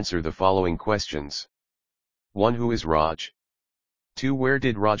 A. Answer the following questions. 1. Who is Raj? 2. Where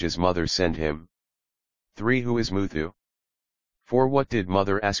did Raj's mother send him? 3. Who is Muthu? 4. What did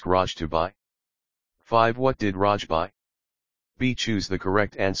mother ask Raj to buy? 5. What did Raj buy? B. Choose the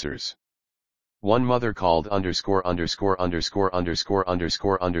correct answers. 1. Mother called underscore underscore underscore underscore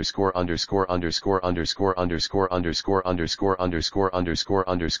underscore underscore underscore underscore underscore underscore underscore underscore underscore underscore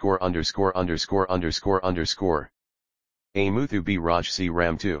underscore underscore underscore underscore underscore. A. Muthu. B. Raj. C.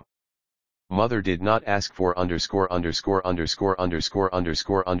 Ram. 2. Mother did not ask for underscore underscore underscore underscore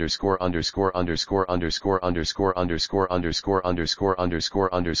underscore underscore underscore underscore underscore underscore underscore underscore underscore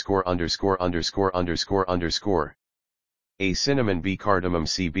underscore underscore underscore underscore underscore underscore. A. Cinnamon. B. Cardamom.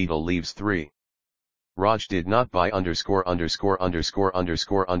 C. Betel leaves. 3. Raj did not buy underscore underscore underscore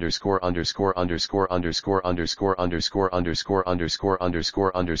underscore underscore underscore underscore underscore underscore underscore underscore underscore underscore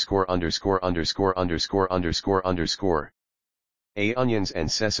underscore underscore underscore underscore underscore underscore. A. Onions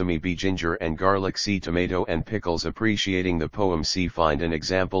and sesame. B. Ginger and garlic. C. Tomato and pickles. Appreciating the poem. C. Find an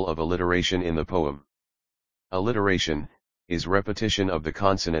example of alliteration in the poem. Alliteration is repetition of the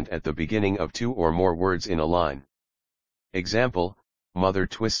consonant at the beginning of 2 or more words in a line. Example: Mother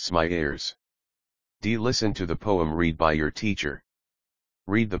twists my ears. D. Listen to the poem read by your teacher.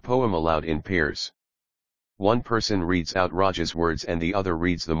 Read the poem aloud in pairs. One person reads out Raj's words and the other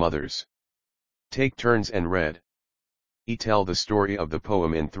reads the mother's. Take turns and read. Tell the story of the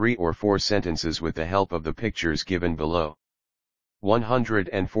poem in 3 or 4 sentences with the help of the pictures given below.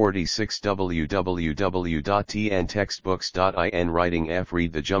 146 www.tntextbooks.in Writing F.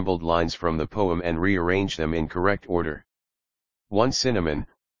 Read the jumbled lines from the poem and rearrange them in correct order. 1. Cinnamon,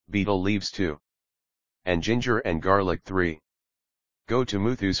 betel leaves. 2. And ginger and garlic. 3. Go to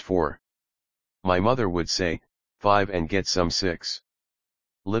Muthu's. 4. My mother would say, 5 and get some. 6.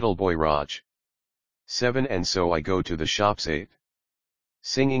 Little boy Raj. 7. And so I go to the shops. 8.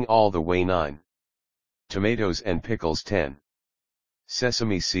 Singing all the way. 9. Tomatoes and pickles. 10.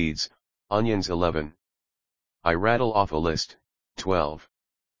 Sesame seeds, onions. 11. I rattle off a list. 12.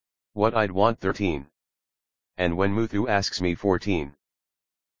 What I'd want. 13. And when Muthu asks me. 14.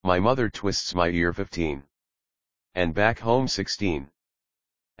 My mother twists my ear. 15. And back home. 16.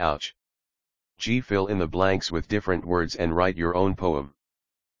 Ouch. G. Fill in the blanks with different words and write your own poem.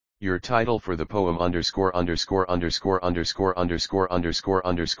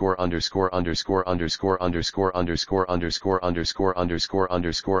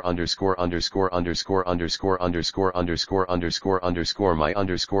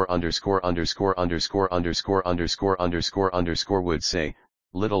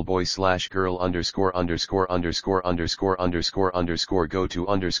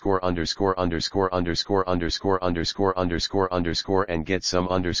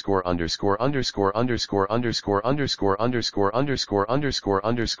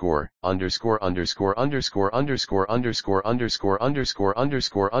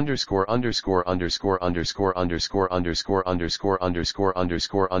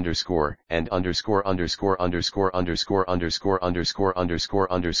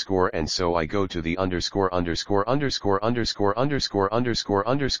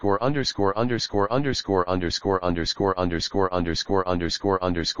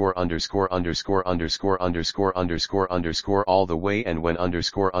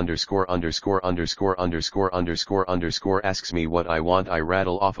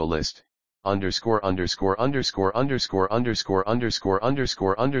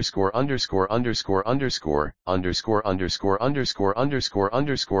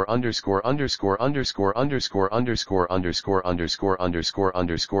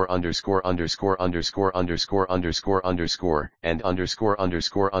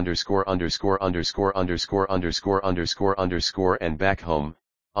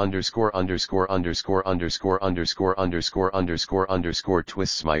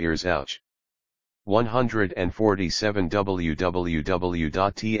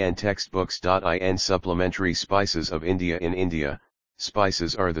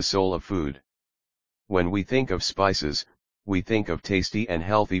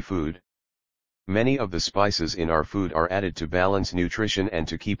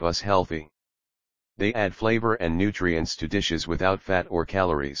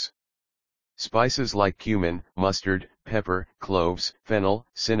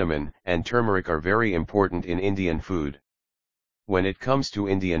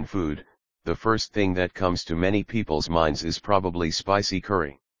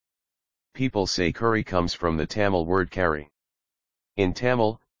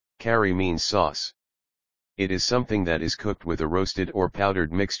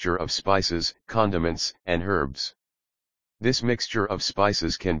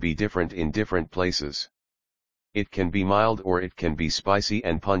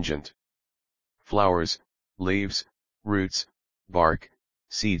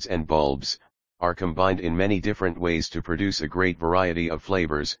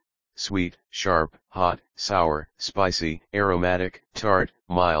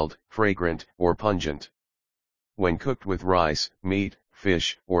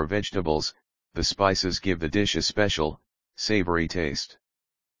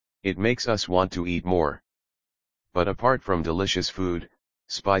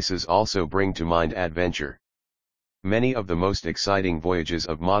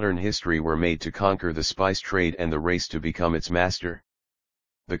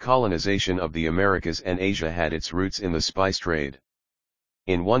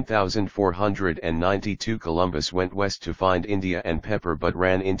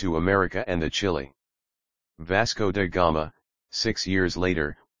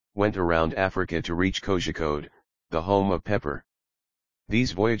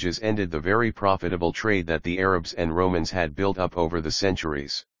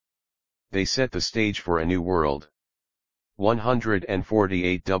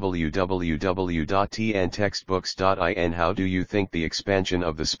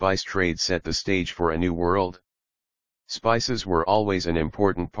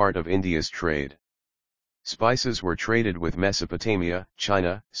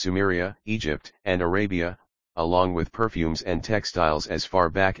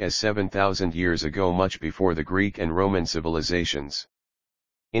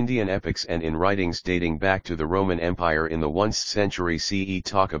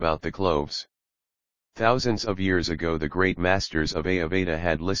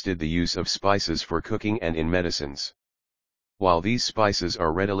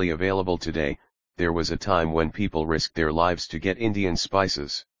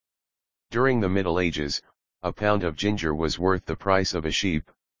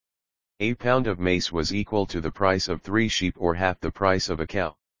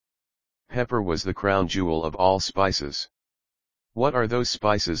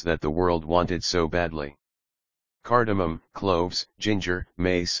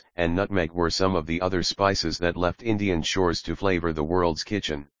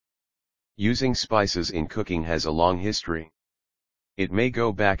 Using spices in cooking has a long history. It may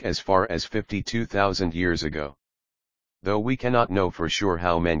go back as far as 52,000 years ago. Though we cannot know for sure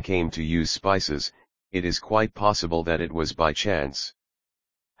how men came to use spices, it is quite possible that it was by chance.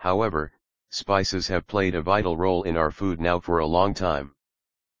 However, spices have played a vital role in our food now for a long time.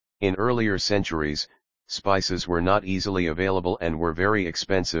 In earlier centuries, spices were not easily available and were very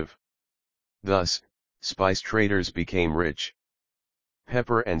expensive. Thus, spice traders became rich.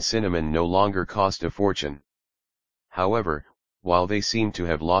 Pepper and cinnamon no longer cost a fortune. However, while they seem to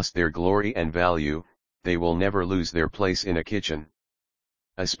have lost their glory and value, they will never lose their place in a kitchen.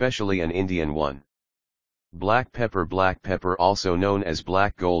 Especially an Indian one. Black pepper also known as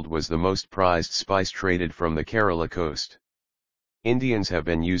black gold was the most prized spice traded from the Kerala coast. Indians have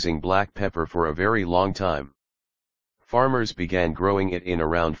been using black pepper for a very long time. Farmers began growing it in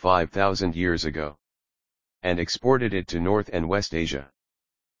around 5,000 years ago, and exported it to North and West Asia.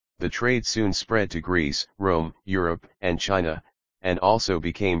 The trade soon spread to Greece, Rome, Europe, and China, and also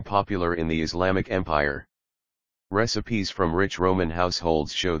became popular in the Islamic Empire. Recipes from rich Roman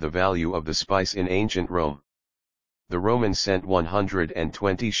households show the value of the spice in ancient Rome. The Romans sent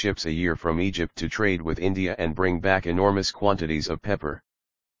 120 ships a year from Egypt to trade with India and bring back enormous quantities of pepper.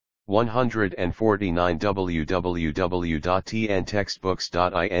 149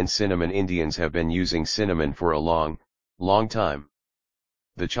 www.tntextbooks.in Cinnamon. Indians have been using cinnamon for a long time.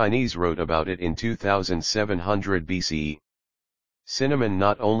 The Chinese wrote about it in 2700 BCE. Cinnamon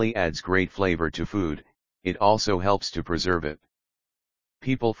not only adds great flavor to food, it also helps to preserve it.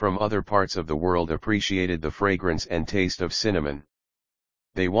 People from other parts of the world appreciated the fragrance and taste of cinnamon.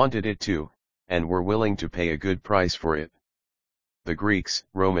 They wanted it too, and were willing to pay a good price for it. The Greeks,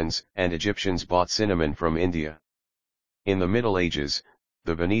 Romans, and Egyptians bought cinnamon from India. In the Middle Ages,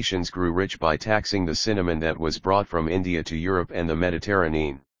 the Venetians grew rich by taxing the cinnamon that was brought from India to Europe and the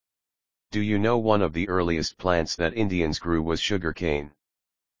Mediterranean. Do you know one of the earliest plants that Indians grew was sugarcane?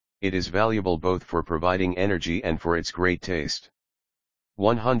 It is valuable both for providing energy and for its great taste.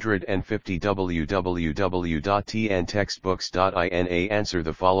 150 www.tntextbooks.in Answer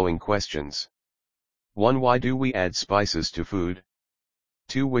the following questions. 1. Why do we add spices to food?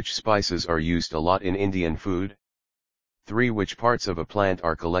 2. Which spices are used a lot in Indian food? 3. Which parts of a plant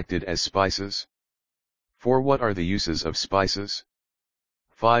are collected as spices? 4. What are the uses of spices?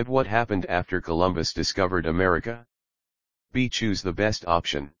 5. What happened after Columbus discovered America? B. Choose the best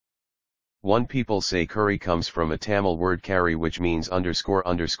option. 1. People say curry comes from a Tamil word carry, which means underscore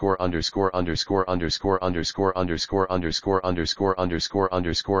underscore underscore underscore underscore underscore underscore underscore underscore underscore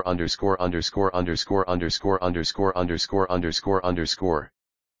underscore underscore underscore underscore underscore underscore underscore underscore underscore.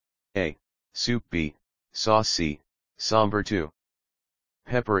 A. Soup. B. Sauce. C. Sambar. 2.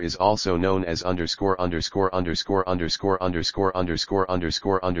 Pepper is also known as underscore underscore underscore underscore underscore underscore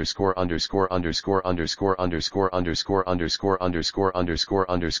underscore underscore underscore underscore underscore underscore underscore underscore underscore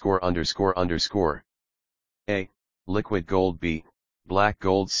underscore underscore underscore underscore. A. Liquid gold. B. Black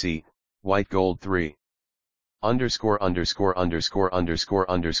gold. C. White gold. 3. Underscore underscore underscore underscore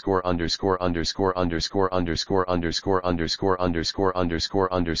underscore underscore underscore underscore underscore underscore underscore underscore underscore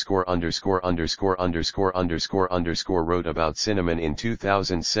underscore underscore underscore underscore underscore underscore wrote about cinnamon in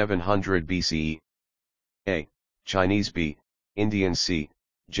 2700 BCE. A. Chinese. B. Indian. C.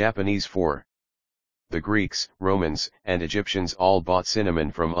 Japanese. 4. The Greeks, Romans, and Egyptians all bought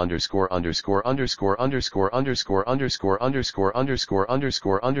cinnamon from underscore underscore underscore underscore underscore underscore underscore underscore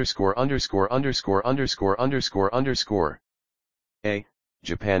underscore underscore underscore underscore underscore underscore underscore. A.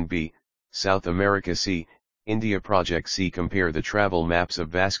 Japan. B. South America. C. India. Project C. Compare the travel maps of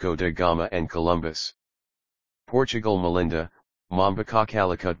Vasco da Gama and Columbus. Portugal. Melinda, Mombaca.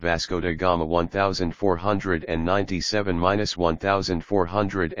 Calicut. Vasco da Gama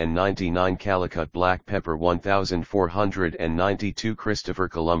 1497-1499. Calicut. Black pepper 1492. Christopher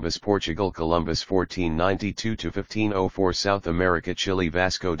Columbus. Portugal. Columbus 1492-1504. South America. Chile.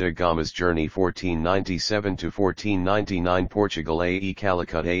 Vasco da Gama's journey 1497-1499. Portugal. AE.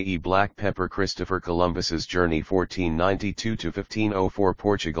 Calicut. AE. Black pepper. Christopher Columbus's journey 1492-1504.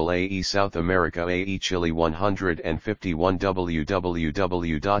 Portugal. AE. South America. AE. Chile 151.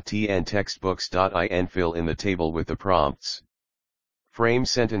 www.tntextbooks.in Fill in the table with the prompts. Frame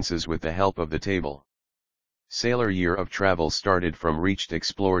sentences with the help of the table. Sailor. Year of travel started from reached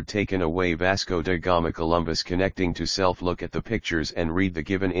explored taken away Vasco da Gama Columbus connecting to self. Look at the pictures and read the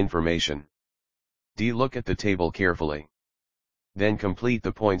given information. D. Look at the table carefully. Then complete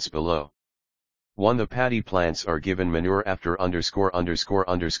the points below. 1. The paddy plants are given manure after underscore underscore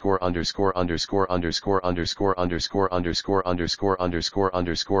underscore underscore underscore underscore underscore underscore underscore underscore underscore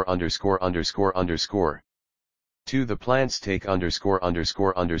underscore underscore underscore underscore. 2. The plants take underscore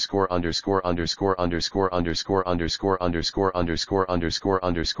underscore underscore underscore underscore underscore underscore underscore underscore underscore underscore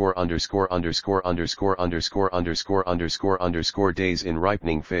underscore underscore underscore underscore underscore underscore underscore underscore days in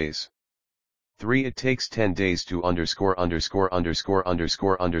ripening phase. 3. It takes 10 days to underscore underscore underscore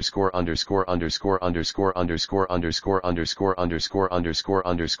underscore underscore underscore underscore underscore underscore underscore underscore underscore underscore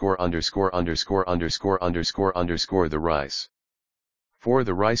underscore underscore underscore underscore underscore underscore the rice. 4.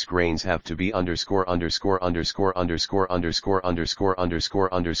 The rice grains have to be underscore underscore underscore underscore underscore underscore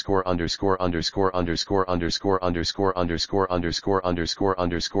underscore underscore underscore underscore underscore underscore underscore underscore underscore underscore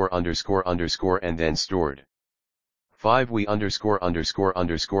underscore underscore underscore and then stored. 5. We underscore underscore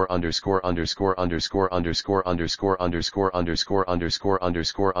underscore underscore underscore underscore underscore underscore underscore underscore underscore underscore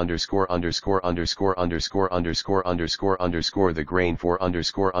underscore underscore underscore underscore underscore underscore underscore the grain for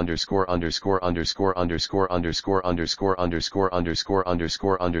underscore underscore underscore underscore underscore underscore underscore underscore underscore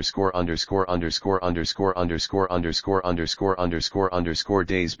underscore underscore underscore underscore underscore underscore underscore underscore underscore underscore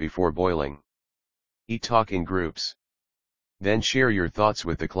days before boiling. Eat talk in groups. Then share your thoughts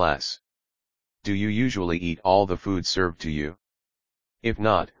with the class. Do you usually eat all the food served to you? If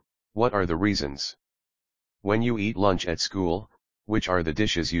not, what are the reasons? When you eat lunch at school, which are the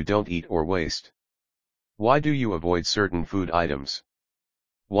dishes you don't eat or waste? Why do you avoid certain food items?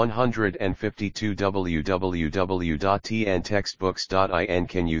 152 www.tntextbooks.in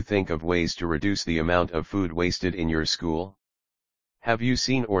Can you think of ways to reduce the amount of food wasted in your school? Have you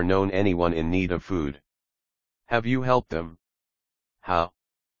seen or known anyone in need of food? Have you helped them? How?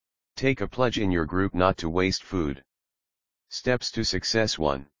 Take a pledge in your group not to waste food. Steps to success.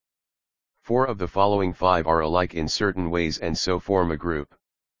 1. 4 of the following 5 are alike in certain ways and so form a group.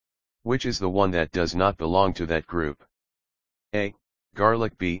 Which is the one that does not belong to that group? A.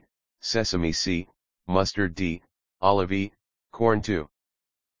 Garlic. B. Sesame. C. Mustard. D. Olive. E. Corn. 2.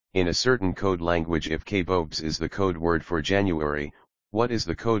 In a certain code language, if kebobs is the code word for January, what is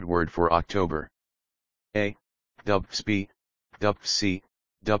the code word for October? A. Dubs. B. Dubs. C.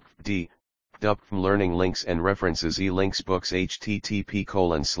 D. Learning links and references e-links books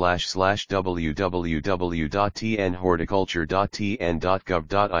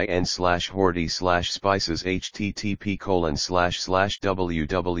http://www.tnhorticulture.tn.gov.in/horti/spices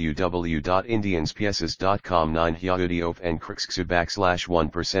http://www.indianspiesas.com 9 Yaudiof and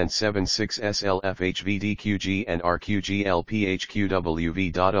Krixxu/1% 76 SLFHVDQG and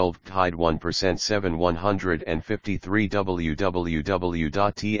RQGLPHQWV.OLV Tide 1% 7 153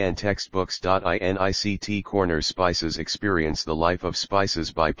 www.tntextbooks.in ICT Corner Spices. Experience the life of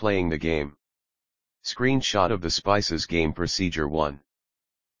Spices by playing the game. Screenshot of the Spices game. Procedure 1.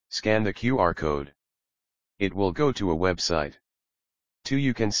 Scan the QR code. It will go to a website. 2.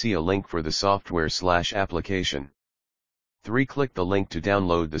 You can see a link for the software/application. 3. Click the link to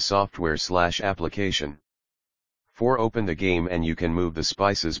download the software/application. 4. Open the game and you can move the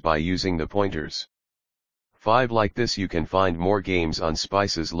spices by using the pointers. 5. Like this you can find more games on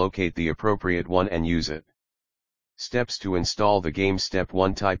Spices. Locate the appropriate one and use it. Steps to install the game. Step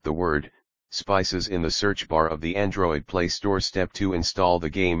 1. Type the word Spices in the search bar of the Android Play Store. Step 2. Install the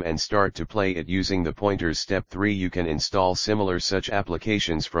game and start to play it using the pointers. Step 3. You can install similar such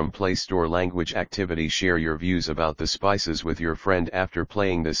applications from Play Store. Language activity. Share your views about the Spices with your friend after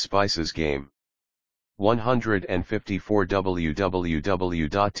playing this Spices game. 154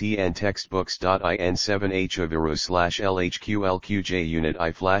 www.tntextbooks.in 7 Haviru/LHQLQJ Unit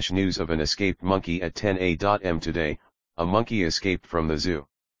I Flash news of an escaped monkey at 10 a.m. Today, a monkey escaped from the zoo.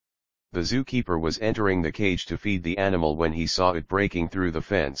 The zookeeper was entering the cage to feed the animal when he saw it breaking through the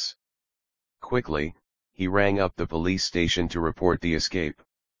fence. Quickly, he rang up the police station to report the escape.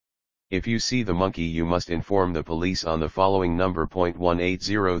 If you see the monkey, you must inform the police on the following number.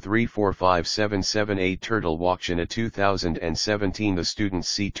 180345778 Turtle Auction. 2017 The Student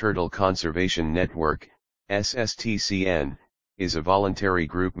Sea Turtle Conservation Network, SSTCN, is a voluntary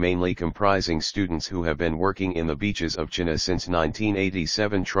group mainly comprising students who have been working in the beaches of China since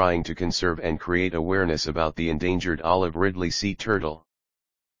 1987 trying to conserve and create awareness about the endangered olive Ridley sea turtle.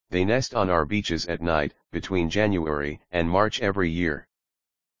 They nest on our beaches at night, between January and March every year.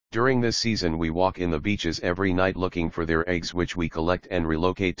 During this season we walk in the beaches every night looking for their eggs, which we collect and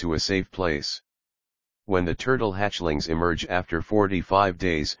relocate to a safe place. When the turtle hatchlings emerge after 45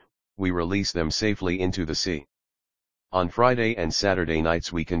 days, we release them safely into the sea. On Friday and Saturday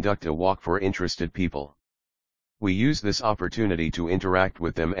nights we conduct a walk for interested people. We use this opportunity to interact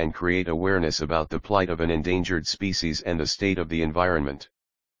with them and create awareness about the plight of an endangered species and the state of the environment.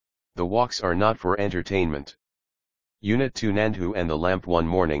 The walks are not for entertainment. Unit 2 Nandhu and the lamp. One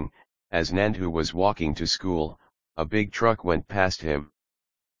morning, as Nandhu was walking to school, a big truck went past him.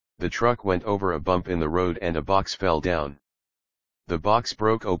 The truck went over a bump in the road and a box fell down. The box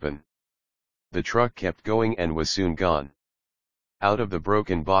broke open. The truck kept going and was soon gone. Out of the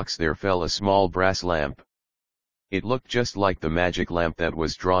broken box there fell a small brass lamp. It looked just like the magic lamp that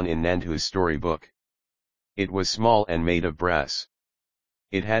was drawn in Nandhu's storybook. It was small and made of brass.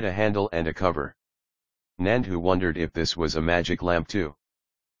 It had a handle and a cover. Nandhu wondered if this was a magic lamp too.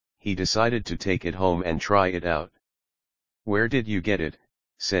 He decided to take it home and try it out. "Where did you get it?"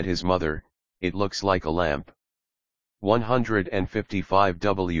 said his mother. "It looks like a lamp." 155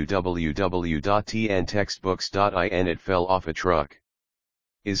 www.tntextbooks.in It fell off a truck.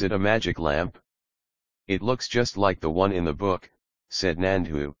 "Is it a magic lamp?" "It looks just like the one in the book," said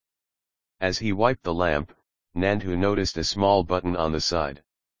Nandhu. As he wiped the lamp, Nandhu noticed a small button on the side.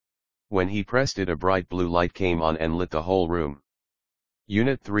 When he pressed it, a bright blue light came on and lit the whole room.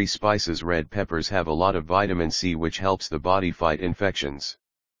 Unit 3 Spices. Red peppers have a lot of vitamin C which helps the body fight infections.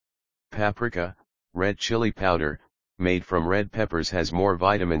 Paprika, red chili powder, made from red peppers, has more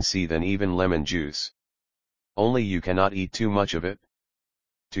vitamin C than even lemon juice. Only you cannot eat too much of it.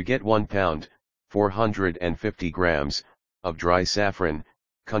 To get 1 pound, 450 grams, of dry saffron,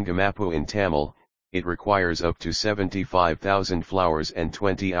 Kungamapu in Tamil, it requires up to 75,000 flowers and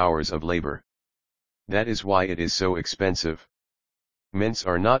 20 hours of labor. That is why it is so expensive. Mints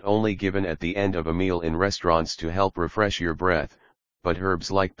are not only given at the end of a meal in restaurants to help refresh your breath, but herbs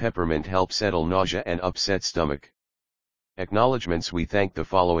like peppermint help settle nausea and upset stomach. Acknowledgements. We thank the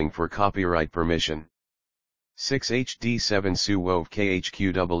following for copyright permission. 6HD7 Suwove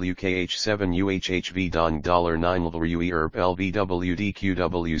KHQWKH7 UHHV Dong $9 LVUE ERP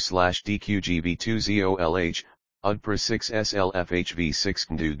LVWDQW/DQGB20LH UDPRA 6 SLFHV 6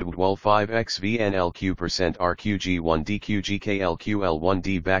 DUDWL 5 XVNLQ %RQG1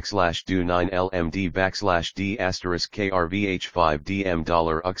 DQGKLQL1D /DU 9 LMD /D *KRVH5 DM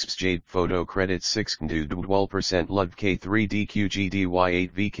 $UXPS Photo Credit 6 DUDWL %LUDK3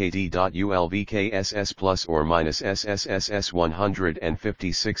 DQGDY8 VKD.ULVKSS plus or minus SSSS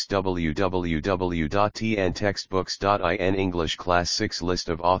 156 www.tntextbooks.in English Class 6 List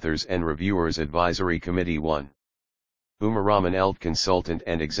of Authors and Reviewers Advisory Committee 1. Umaraman ELT Consultant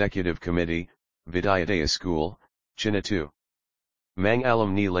and Executive Committee, Vidyodaya School, China 2.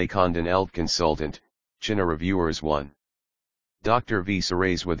 Mangalam Neelakandan ELT Consultant, China Reviewers 1. Dr. V.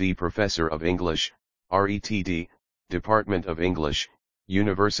 Saraswathy Professor of English, RETD, Department of English,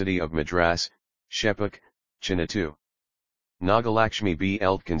 University of Madras, Shepak, China 2. Nagalakshmi B.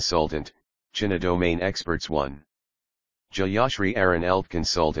 ELT Consultant, China Domain Experts 1. Jayashri Aaron ELT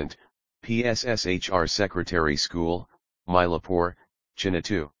Consultant, PSSHR Secretary School, Mylapore, China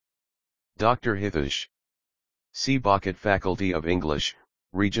 2. Dr. Hitesh C. Bhakat Faculty of English,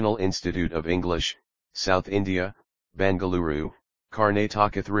 Regional Institute of English, South India, Bangalore,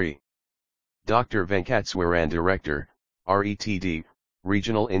 Karnataka 3. Dr. Venkatswaran Director, RETD,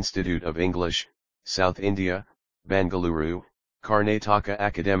 Regional Institute of English, South India, Bangalore, Karnataka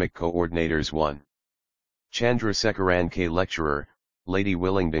Academic Coordinators 1. Chandrasekaran K. Lecturer, Lady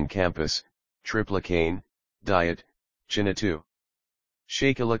Willingdon Campus, Triplicane, Diet, China 2.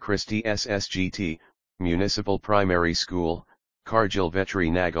 Shakila Christie SSGT, Municipal Primary School, Kargil Vetri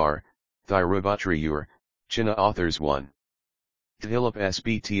Nagar, Thiruvattriyur, China Authors 1. Dhilip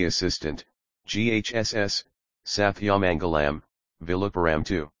SBT Assistant, GHSS, Sathyamangalam, Viluppuram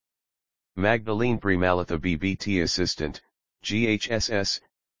 2. Magdalene Premalitha BBT Assistant, GHSS,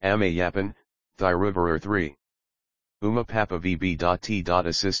 Amayappan, Thiruvarur 3. Uma Papa VB.T.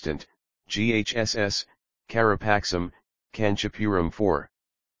 Assistant, GHSS, Karapaksam, Kanchipuram 4.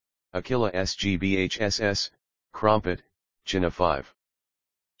 Akila SGBHSS, Krampet, China 5.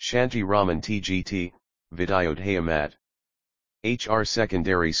 Shanti Raman TGT, Vidyodaya Mat. HR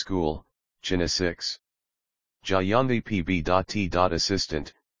Secondary School, China 6. Jayanthi PB.T.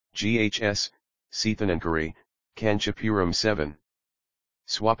 Assistant, GHS, Seethanankari, Kanchipuram 7.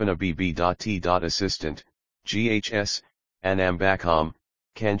 Swapana BB.T. Assistant, GHS, Anambakam,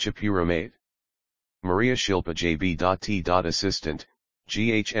 Kanchipuram 8. Maria Shilpa JB.T. Assistant,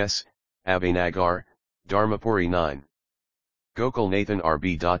 GHS, Abhinagar, Dharmapuri 9. Gokul Nathan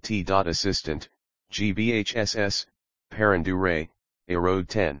RB.T. Assistant, GBHSS, Parandurai, Erode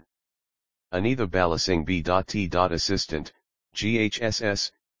 10. Anitha Balasingh B.T. Assistant,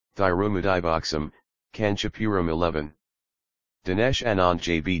 GHSS, Thirumudivaksam, Kanchipuram 11. Dinesh Anand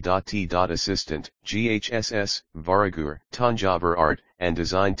JB.T. Assistant, GHSS, Varagur, Tanjavur Art and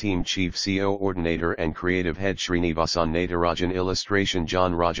Design Team Chief CO Ordinator and Creative Head Srinivasan Natarajan Illustration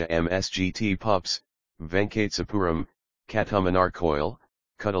John Raja MSGT Pups, Venkatsapuram, Katumanarkoil,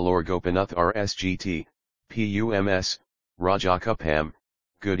 Cuddalore Gopinath RSGT, PUMS, Rajakupam,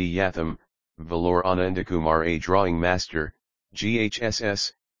 Goody Yatham, Valor Anandakumar A Drawing Master,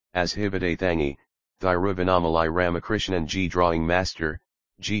 GHSS, Ashibade Thiruvanamalai Ramakrishnan G Drawing Master,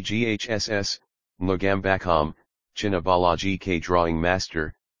 GGHSS, Nagambakam, Chinnabalaji K Drawing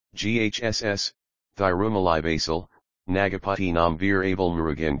Master, GHSS, Thirumalai Basal, Nagapati Namveer Abel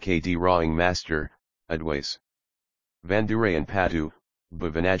Murugan K Drawing Master, Adways. Vandurayan Patu,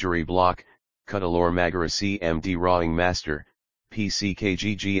 Bhuvanagiri Block, Cuddalore Magara CMD Drawing Master,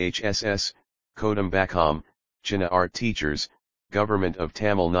 PCKGGHSS, Kodambakam, Chinna Art Teachers, Government of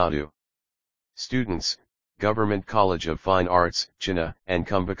Tamil Nadu. Students, Government College of Fine Arts, Chinna and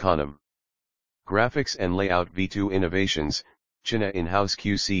Kumbakonam. Graphics and Layout V2 Innovations, Chinna In-House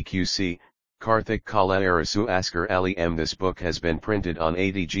QC, Karthik Kalarasu Askar Ali M. This book has been printed on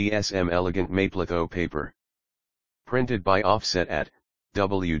 80 GSM Elegant Mapletho paper. Printed by Offset at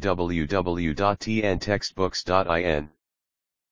www.tntextbooks.in.